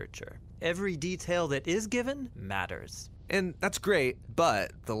sophisticated literature. Every detail that is given matters. And that's great,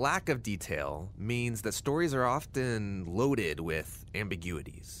 but the lack of detail means that stories are often loaded with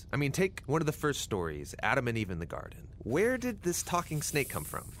ambiguities. I mean, take one of the first stories, Adam and Eve in the garden. Where did this talking snake come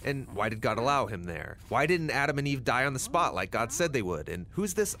from? And why did God allow him there? Why didn't Adam and Eve die on the spot like God said they would? And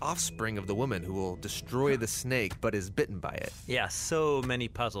who's this offspring of the woman who will destroy the snake but is bitten by it? Yeah, so many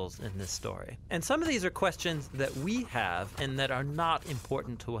puzzles in this story. And some of these are questions that we have and that are not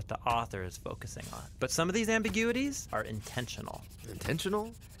important to what the author is focusing on. But some of these ambiguities are intentional.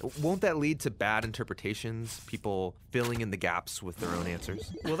 Intentional? Won't that lead to bad interpretations, people filling in the gaps with their own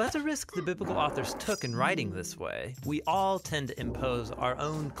answers? Well, that's a risk the biblical authors took in writing this way. We all tend to impose our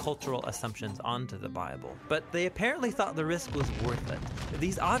own cultural assumptions onto the Bible, but they apparently thought the risk was worth it.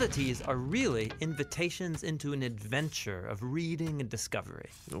 These oddities are really invitations into an adventure of reading and discovery.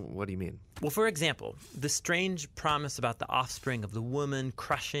 What do you mean? Well, for example, the strange promise about the offspring of the woman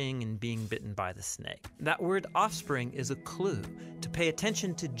crushing and being bitten by the snake. That word offspring is a clue to pay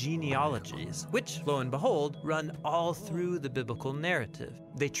attention to genealogies, which, lo and behold, run all through the biblical narrative.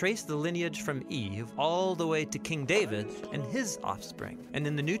 They trace the lineage from Eve all the way to King David and his offspring. And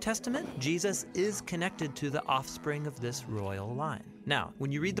in the New Testament, Jesus is connected to the offspring of this royal line. Now,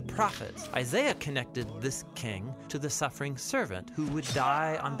 when you read the prophets, Isaiah connected this king to the suffering servant who would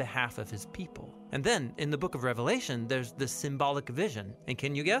die on behalf of his people. And then, in the book of Revelation, there's this symbolic vision. And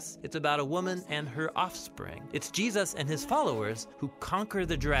can you guess? It's about a woman and her offspring. It's Jesus and his followers who conquer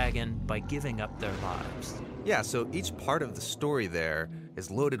the dragon by giving up their lives. Yeah, so each part of the story there is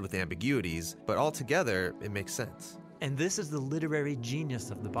loaded with ambiguities, but altogether, it makes sense. And this is the literary genius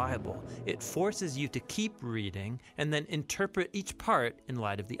of the Bible. It forces you to keep reading and then interpret each part in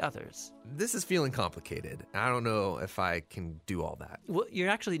light of the others. This is feeling complicated. I don't know if I can do all that. Well, you're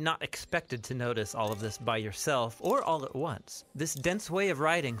actually not expected to notice all of this by yourself or all at once. This dense way of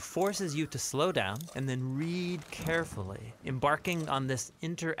writing forces you to slow down and then read carefully, embarking on this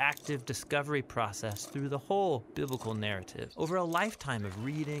interactive discovery process through the whole biblical narrative over a lifetime of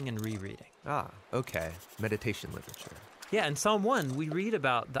reading and rereading. Ah, okay. Meditation literature. Yeah, in Psalm 1, we read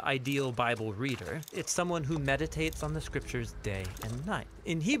about the ideal Bible reader. It's someone who meditates on the scriptures day and night.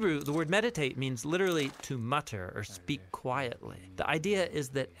 In Hebrew, the word meditate means literally to mutter or speak quietly. The idea is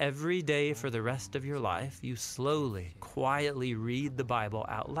that every day for the rest of your life, you slowly, quietly read the Bible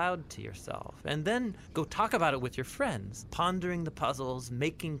out loud to yourself, and then go talk about it with your friends, pondering the puzzles,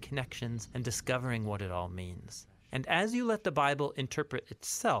 making connections, and discovering what it all means. And as you let the Bible interpret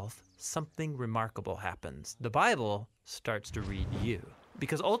itself, something remarkable happens. The Bible starts to read you.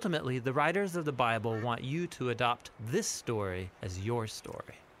 Because ultimately, the writers of the Bible want you to adopt this story as your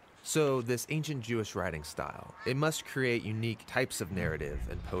story. So this ancient Jewish writing style, it must create unique types of narrative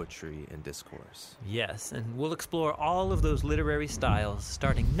and poetry and discourse. Yes, and we'll explore all of those literary styles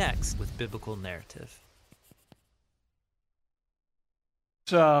starting next with biblical narrative.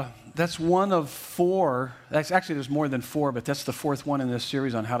 That's one of four. Actually, there's more than four, but that's the fourth one in this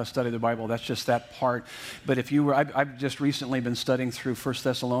series on how to study the Bible. That's just that part. But if you were, I've just recently been studying through 1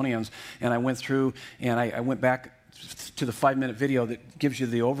 Thessalonians, and I went through and I went back to the 5-minute video that gives you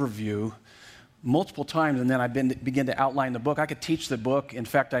the overview multiple times, and then I begin to outline the book. I could teach the book. In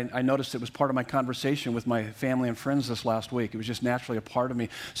fact, I noticed it was part of my conversation with my family and friends this last week. It was just naturally a part of me.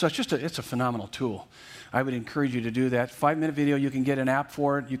 So it's a phenomenal tool. I would encourage you to do that. 5-minute video, you can get an app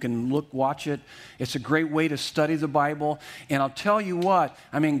for it. You can watch it. It's a great way to study the Bible. And I'll tell you what,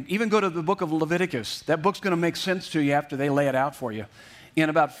 even go to the book of Leviticus. That book's going to make sense to you after they lay it out for you. In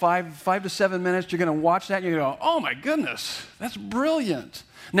about 5 to 7 minutes, you're going to watch that and you're going to go, oh my goodness, that's brilliant.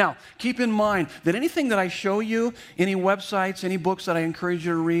 Now, keep in mind that anything that I show you, any websites, any books that I encourage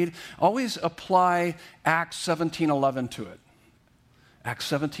you to read, always apply Acts 17:11 to it. Acts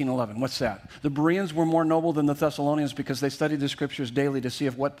 17:11. What's that? The Bereans were more noble than the Thessalonians because they studied the scriptures daily to see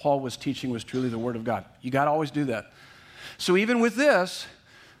if what Paul was teaching was truly the word of God. You got to always do that. So even with this,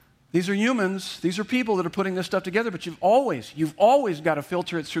 these are humans, these are people that are putting this stuff together, but you've always got to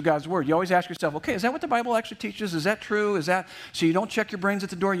filter it through God's word. You always ask yourself, okay, is that what the Bible actually teaches? Is that true? So you don't check your brains at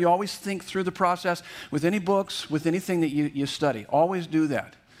the door. You always think through the process with any books, with anything that you study. Always do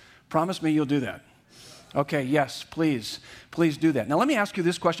that. Promise me you'll do that. Okay, yes, please do that. Now let me ask you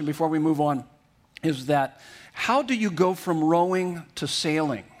this question before we move on, is that how do you go from rowing to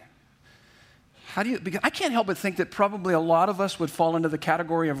sailing? Because I can't help but think that probably a lot of us would fall into the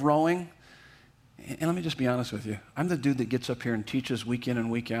category of rowing. And let me just be honest with you. I'm the dude that gets up here and teaches week in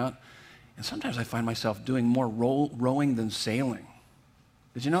and week out. And sometimes I find myself doing more rowing than sailing.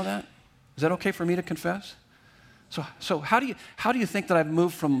 Did you know that? Is that okay for me to confess? So how do you think that I've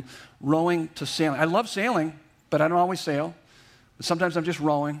moved from rowing to sailing? I love sailing, but I don't always sail. Sometimes I'm just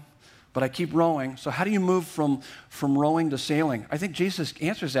rowing, but I keep rowing. So how do you move from rowing to sailing? I think Jesus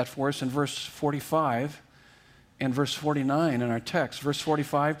answers that for us in verse 45 and verse 49 in our text. Verse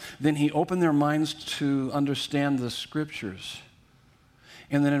 45, then he opened their minds to understand the scriptures.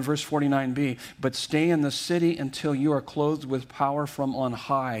 And then in verse 49b, but stay in the city until you are clothed with power from on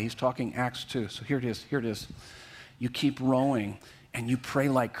high. He's talking Acts 2. So here it is. You keep rowing, and you pray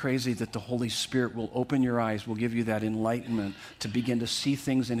like crazy that the Holy Spirit will open your eyes, will give you that enlightenment to begin to see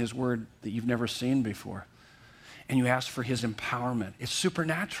things in His Word that you've never seen before. And you ask for His empowerment. It's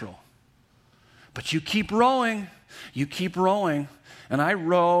supernatural. But you keep rowing. And I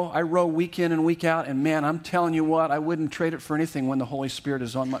row week in and week out, and man, I'm telling you what, I wouldn't trade it for anything when the Holy Spirit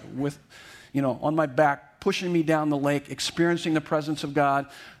is on my back, pushing me down the lake, experiencing the presence of God,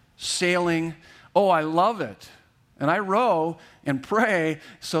 sailing. Oh, I love it. And I row and pray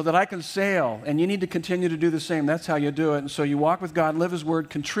so that I can sail. And you need to continue to do the same. That's how you do it. And so you walk with God, live His Word,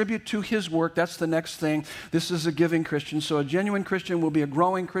 contribute to His work. That's the next thing. This is a giving Christian. So a genuine Christian will be a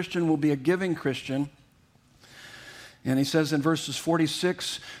growing Christian, will be a giving Christian. And he says in verses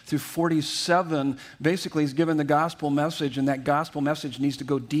 46 through 47, basically he's given the gospel message, and that gospel message needs to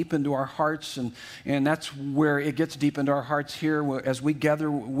go deep into our hearts, and that's where it gets deep into our hearts here as we gather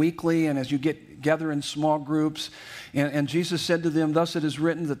weekly and as you gather in small groups. And Jesus said to them, thus it is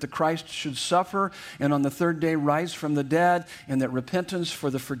written that the Christ should suffer and on the third day rise from the dead, and that repentance for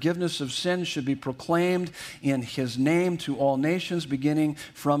the forgiveness of sins should be proclaimed in His name to all nations, beginning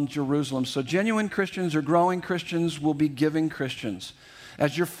from Jerusalem. So genuine Christians or growing Christians will be giving Christians.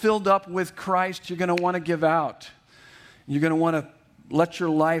 As you're filled up with Christ, you're going to want to give out. You're going to want to let your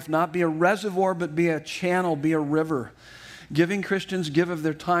life not be a reservoir, but be a channel, be a river. Giving Christians give of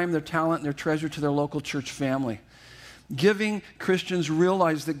their time, their talent, and their treasure to their local church family. Giving Christians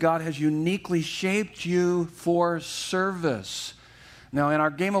realize that God has uniquely shaped you for service. Now, in our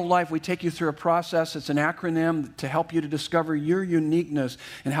game of life, we take you through a process. It's an acronym to help you to discover your uniqueness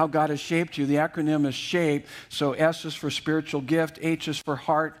and how God has shaped you. The acronym is SHAPE. So S is for spiritual gift, H is for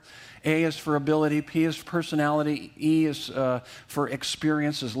heart, A is for ability, P is for personality, E is for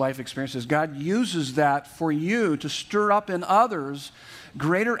experiences, life experiences. God uses that for you to stir up in others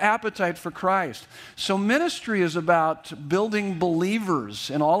greater appetite for Christ. So ministry is about building believers,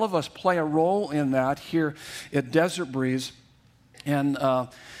 and all of us play a role in that here at Desert Breeze. And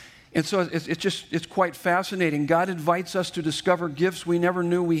so it's quite fascinating. God invites us to discover gifts we never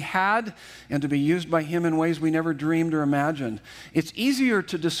knew we had and to be used by Him in ways we never dreamed or imagined. It's easier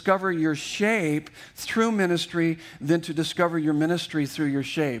to discover your shape through ministry than to discover your ministry through your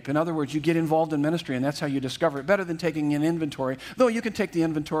shape. In other words, you get involved in ministry, and that's how you discover it. Better than taking an inventory, though you can take the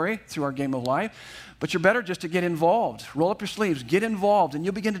inventory through our game of life, but you're better just to get involved. Roll up your sleeves, get involved, and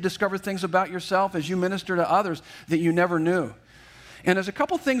you'll begin to discover things about yourself as you minister to others that you never knew. And there's a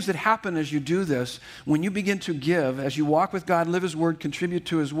couple things that happen as you do this. When you begin to give, as you walk with God, live His Word, contribute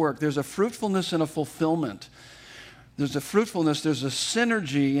to His work, there's a fruitfulness and a fulfillment. There's a fruitfulness, there's a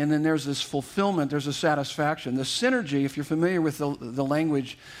synergy, and then there's this fulfillment, there's a satisfaction. The synergy, if you're familiar with the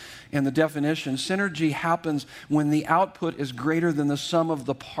language and the definition, synergy happens when the output is greater than the sum of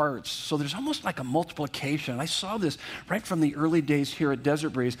the parts. So there's almost like a multiplication. I saw this right from the early days here at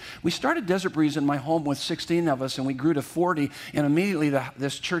Desert Breeze. We started Desert Breeze in my home with 16 of us, and we grew to 40, and immediately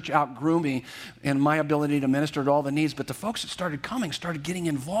this church outgrew me and my ability to minister to all the needs. But the folks that started coming started getting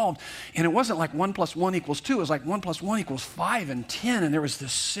involved, and it wasn't like 1 + 1 = 2. It was like 1 + 1 = 5 and 10, and there was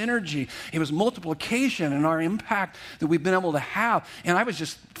this synergy. It was multiplication and our impact that we've been able to have. And I was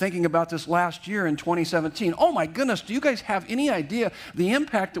just thinking about this last year in 2017. Oh my goodness, do you guys have any idea the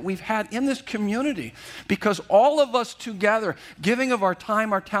impact that we've had in this community? Because all of us together, giving of our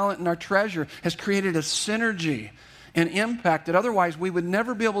time, our talent, and our treasure has created a synergy and impact that otherwise we would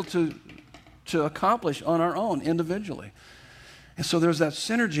never be able to accomplish on our own individually. And so there's that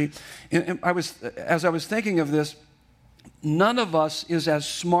synergy. And as I was thinking of this, none of us is as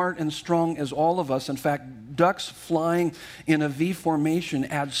smart and strong as all of us. In fact, ducks flying in a V formation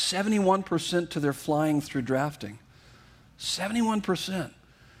add 71% to their flying through drafting. 71%.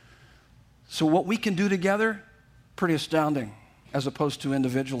 So what we can do together, pretty astounding, as opposed to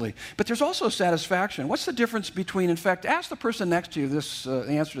individually. But there's also satisfaction. What's the difference between, in fact, ask the person next to you the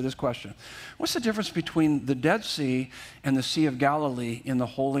answer to this question. What's the difference between the Dead Sea and the Sea of Galilee in the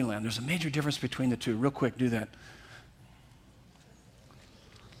Holy Land? There's a major difference between the two. Real quick, do that.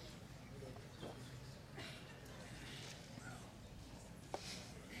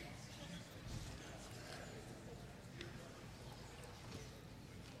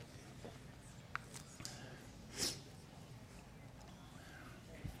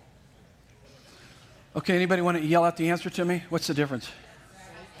 Okay, anybody want to yell out the answer to me? What's the difference?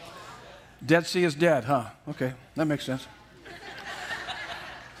 Dead Sea is dead, huh? Okay, that makes sense.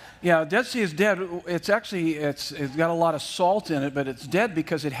 Yeah, Dead Sea is dead. It's got a lot of salt in it, but it's dead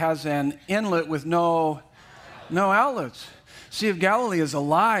because it has an inlet with no outlets. Sea of Galilee is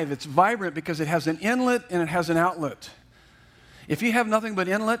alive. It's vibrant because it has an inlet and it has an outlet. If you have nothing but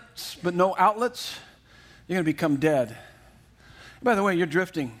inlets but no outlets, you're going to become dead. By the way, you're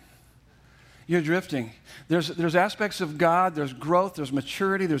drifting. You're drifting. There's aspects of God, there's growth, there's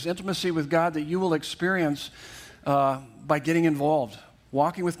maturity, there's intimacy with God that you will experience by getting involved,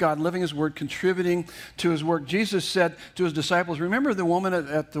 walking with God, living His Word, contributing to His work. Jesus said to His disciples, remember the woman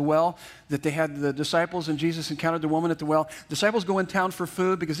at the well that they had the disciples and Jesus encountered the woman at the well? Disciples go in town for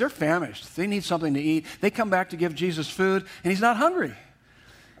food because they're famished. They need something to eat. They come back to give Jesus food and He's not hungry.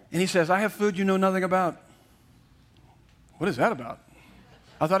 And He says, I have food you know nothing about. What is that about?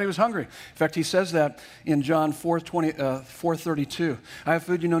 I thought He was hungry. In fact, He says that in John 4:32. I have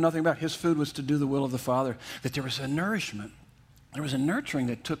food you know nothing about. His food was to do the will of the Father. That there was a nourishment. There was a nurturing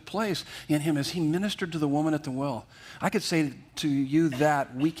that took place in Him as He ministered to the woman at the well. I could say to you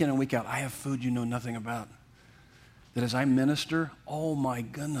that week in and week out, I have food you know nothing about. That as I minister, oh my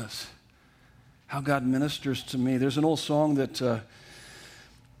goodness, how God ministers to me. There's an old song that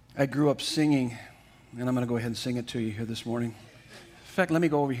I grew up singing, and I'm going to go ahead and sing it to you here this morning. In fact, let me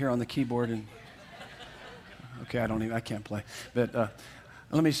go over here on the keyboard and, okay, I can't play. But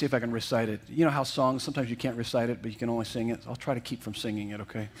let me see if I can recite it. You know how songs, sometimes you can't recite it, but you can only sing it. I'll try to keep from singing it,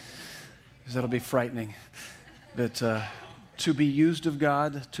 okay? Because that'll be frightening. But to be used of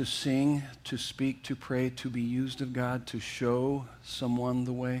God, to sing, to speak, to pray, to be used of God, to show someone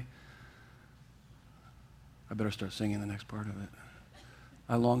the way. I better start singing the next part of it.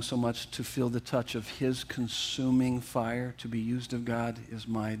 I long so much to feel the touch of His consuming fire. To be used of God is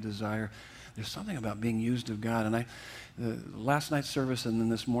my desire. There's something about being used of God. And last night's service and then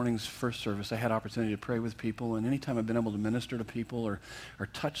this morning's first service, I had opportunity to pray with people. And anytime I've been able to minister to people or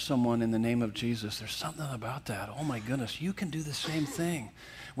touch someone in the name of Jesus, there's something about that. Oh my goodness, you can do the same thing.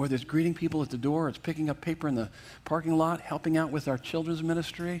 Whether it's greeting people at the door, it's picking up paper in the parking lot, helping out with our children's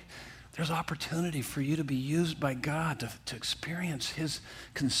ministry. There's opportunity for you to be used by God to experience His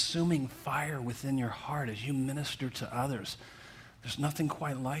consuming fire within your heart as you minister to others. There's nothing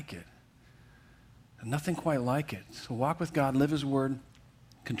quite like it. Nothing quite like it. So walk with God, live His Word,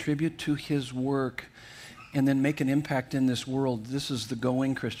 contribute to His work, and then make an impact in this world. This is the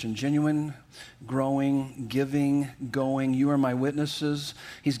going Christian. Genuine, growing, giving, going. You are my witnesses.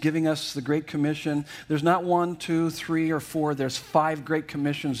 He's giving us the Great Commission. There's not 1, 2, 3, or 4. There's 5 Great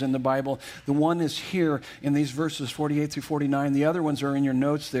Commissions in the Bible. The one is here in these verses 48 through 49. The other ones are in your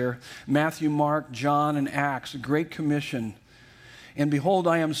notes there. Matthew, Mark, John, and Acts. The Great Commission. And behold,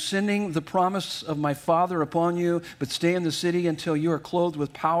 I am sending the promise of my Father upon you, but stay in the city until you are clothed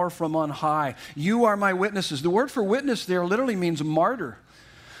with power from on high. You are my witnesses. The word for witness there literally means martyr.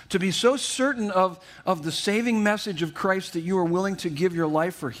 To be so certain of the saving message of Christ that you are willing to give your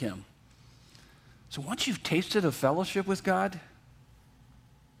life for him. So once you've tasted of fellowship with God,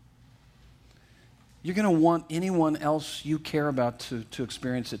 you're going to want anyone else you care about to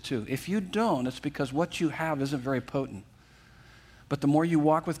experience it too. If you don't, it's because what you have isn't very potent. But the more you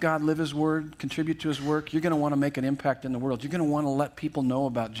walk with God, live his word, contribute to his work, you're going to want to make an impact in the world. You're going to want to let people know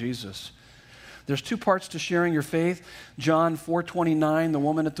about Jesus. There's two parts to sharing your faith. John 4:29, the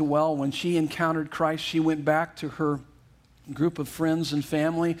woman at the well, when she encountered Christ, she went back to her group of friends and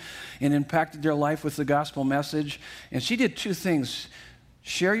family and impacted their life with the gospel message. And she did two things.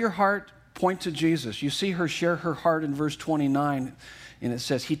 Share your heart, point to Jesus. You see her share her heart in verse 29, and it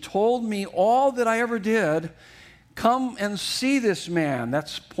says, he told me all that I ever did. Come and see this man.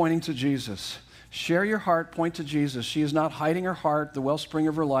 That's pointing to Jesus. Share your heart, point to Jesus. She is not hiding her heart, the wellspring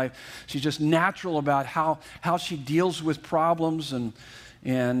of her life. She's just natural about how she deals with problems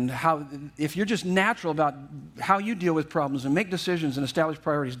and how, if you're just natural about how you deal with problems and make decisions and establish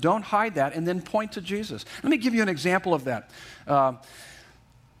priorities, don't hide that and then point to Jesus. Let me give you an example of that.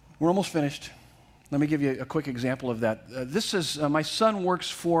 We're almost finished. Let me give you a quick example of that. This is, my son works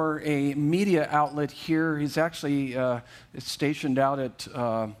for a media outlet here. He's actually it's stationed out at,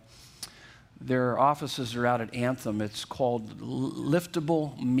 their offices are out at Anthem. It's called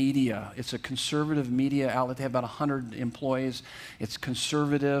Liftable Media. It's a conservative media outlet. They have about 100 employees. It's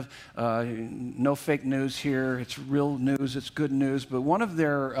conservative, no fake news here. It's real news. It's good news. But one of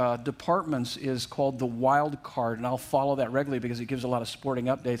their departments is called the Wild Card, and I'll follow that regularly because it gives a lot of sporting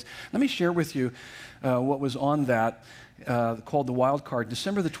updates. Let me share with you what was on that. Called the Wild Card.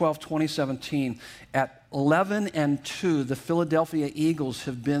 December the 12th, 2017, at 11-2, the Philadelphia Eagles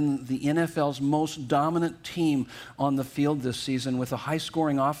have been the NFL's most dominant team on the field this season with a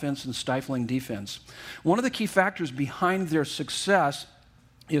high-scoring offense and stifling defense. One of the key factors behind their success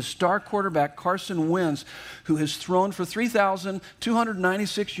is star quarterback Carson Wentz, who has thrown for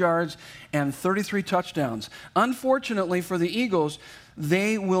 3,296 yards and 33 touchdowns. Unfortunately for the Eagles,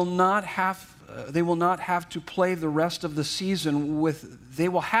 they will not have to play the rest of the season they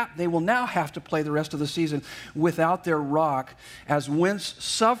will now have to play the rest of the season without their rock, as Wentz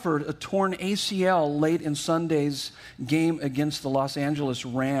suffered a torn ACL late in Sunday's game against the Los Angeles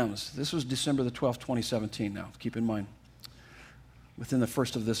Rams. This was December the 12th, 2017 now, keep in mind, within the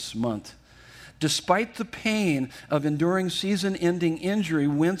first of this month. Despite the pain of enduring season-ending injury,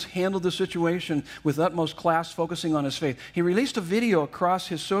 Wentz handled the situation with utmost class, focusing on his faith. He released a video across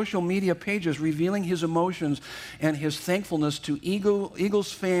his social media pages revealing his emotions and his thankfulness to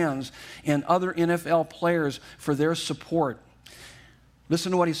Eagles fans and other NFL players for their support.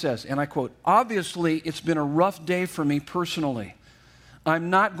 Listen to what he says, and I quote, "Obviously, it's been a rough day for me personally.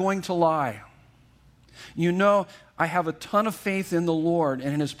 I'm not going to lie. You know, I have a ton of faith in the Lord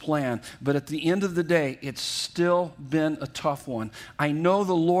and in his plan, but at the end of the day, it's still been a tough one. I know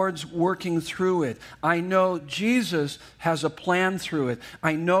the Lord's working through it. I know Jesus has a plan through it.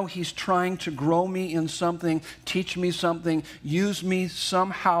 I know he's trying to grow me in something, teach me something, use me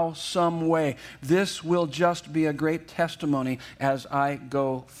somehow, some way. This will just be a great testimony as I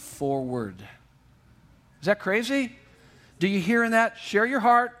go forward." Is that crazy? Do you hear in that? Share your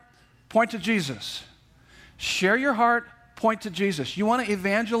heart, point to Jesus. Share your heart, point to Jesus. You want to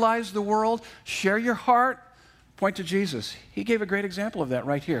evangelize the world? Share your heart, point to Jesus. He gave a great example of that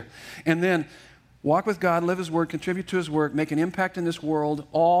right here. And then walk with God, live his word, contribute to his work, make an impact in this world,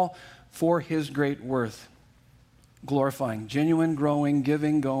 all for his great worth. Glorifying, genuine, growing,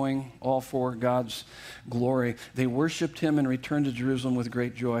 giving, going, all for God's glory. They worshiped him and returned to Jerusalem with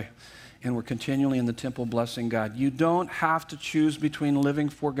great joy, and we're continually in the temple blessing God. You don't have to choose between living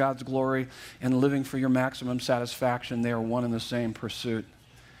for God's glory and living for your maximum satisfaction. They are one and the same pursuit.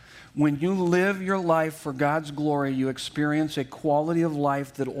 When you live your life for God's glory, you experience a quality of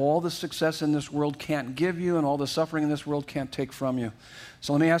life that all the success in this world can't give you and all the suffering in this world can't take from you.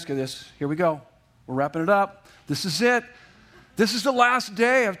 So let me ask you this. Here we go. We're wrapping it up. This is it. This is the last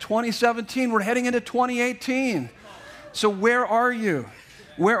day of 2017. We're heading into 2018. So where are you?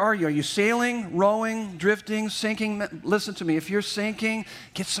 Where are you? Are you sailing, rowing, drifting, sinking? Listen to me. If you're sinking,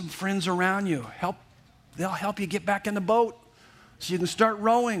 get some friends around you. They'll help you get back in the boat so you can start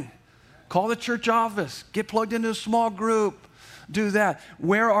rowing. Call the church office. Get plugged into a small group. Do that.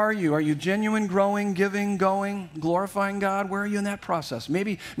 Where are you? Are you genuine, growing, giving, going, glorifying God? Where are you in that process?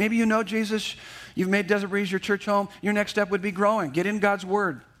 Maybe you know Jesus. You've made Desert Breeze your church home. Your next step would be growing. Get in God's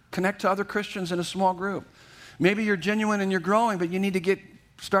Word. Connect to other Christians in a small group. Maybe you're genuine and you're growing, but you need to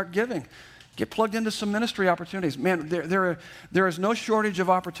start giving. Get plugged into some ministry opportunities. Man, there is no shortage of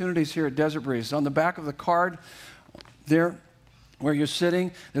opportunities here at Desert Breeze. On the back of the card there where you're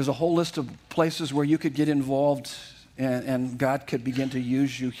sitting, there's a whole list of places where you could get involved and God could begin to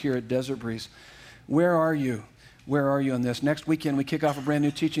use you here at Desert Breeze. Where are you? Where are you in this? Next weekend, we kick off a brand new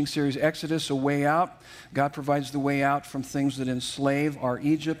teaching series, Exodus, A Way Out. God provides the way out from things that enslave our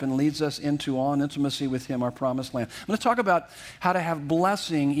Egypt and leads us into awe and intimacy with Him, our promised land. I'm going to talk about how to have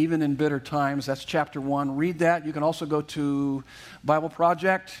blessing even in bitter times. That's chapter 1. Read that. You can also go to Bible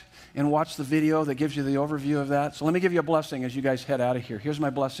Project and watch the video that gives you the overview of that. So let me give you a blessing as you guys head out of here. Here's my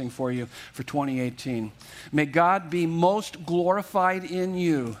blessing for you for 2018. May God be most glorified in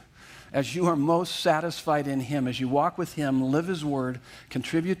you as you are most satisfied in Him, as you walk with Him, live His Word,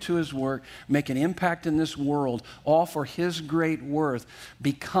 contribute to His work, make an impact in this world, all for His great worth,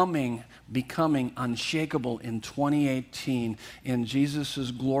 becoming unshakable in 2018 in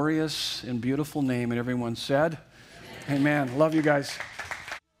Jesus' glorious and beautiful name. And everyone said, Amen. Love you guys.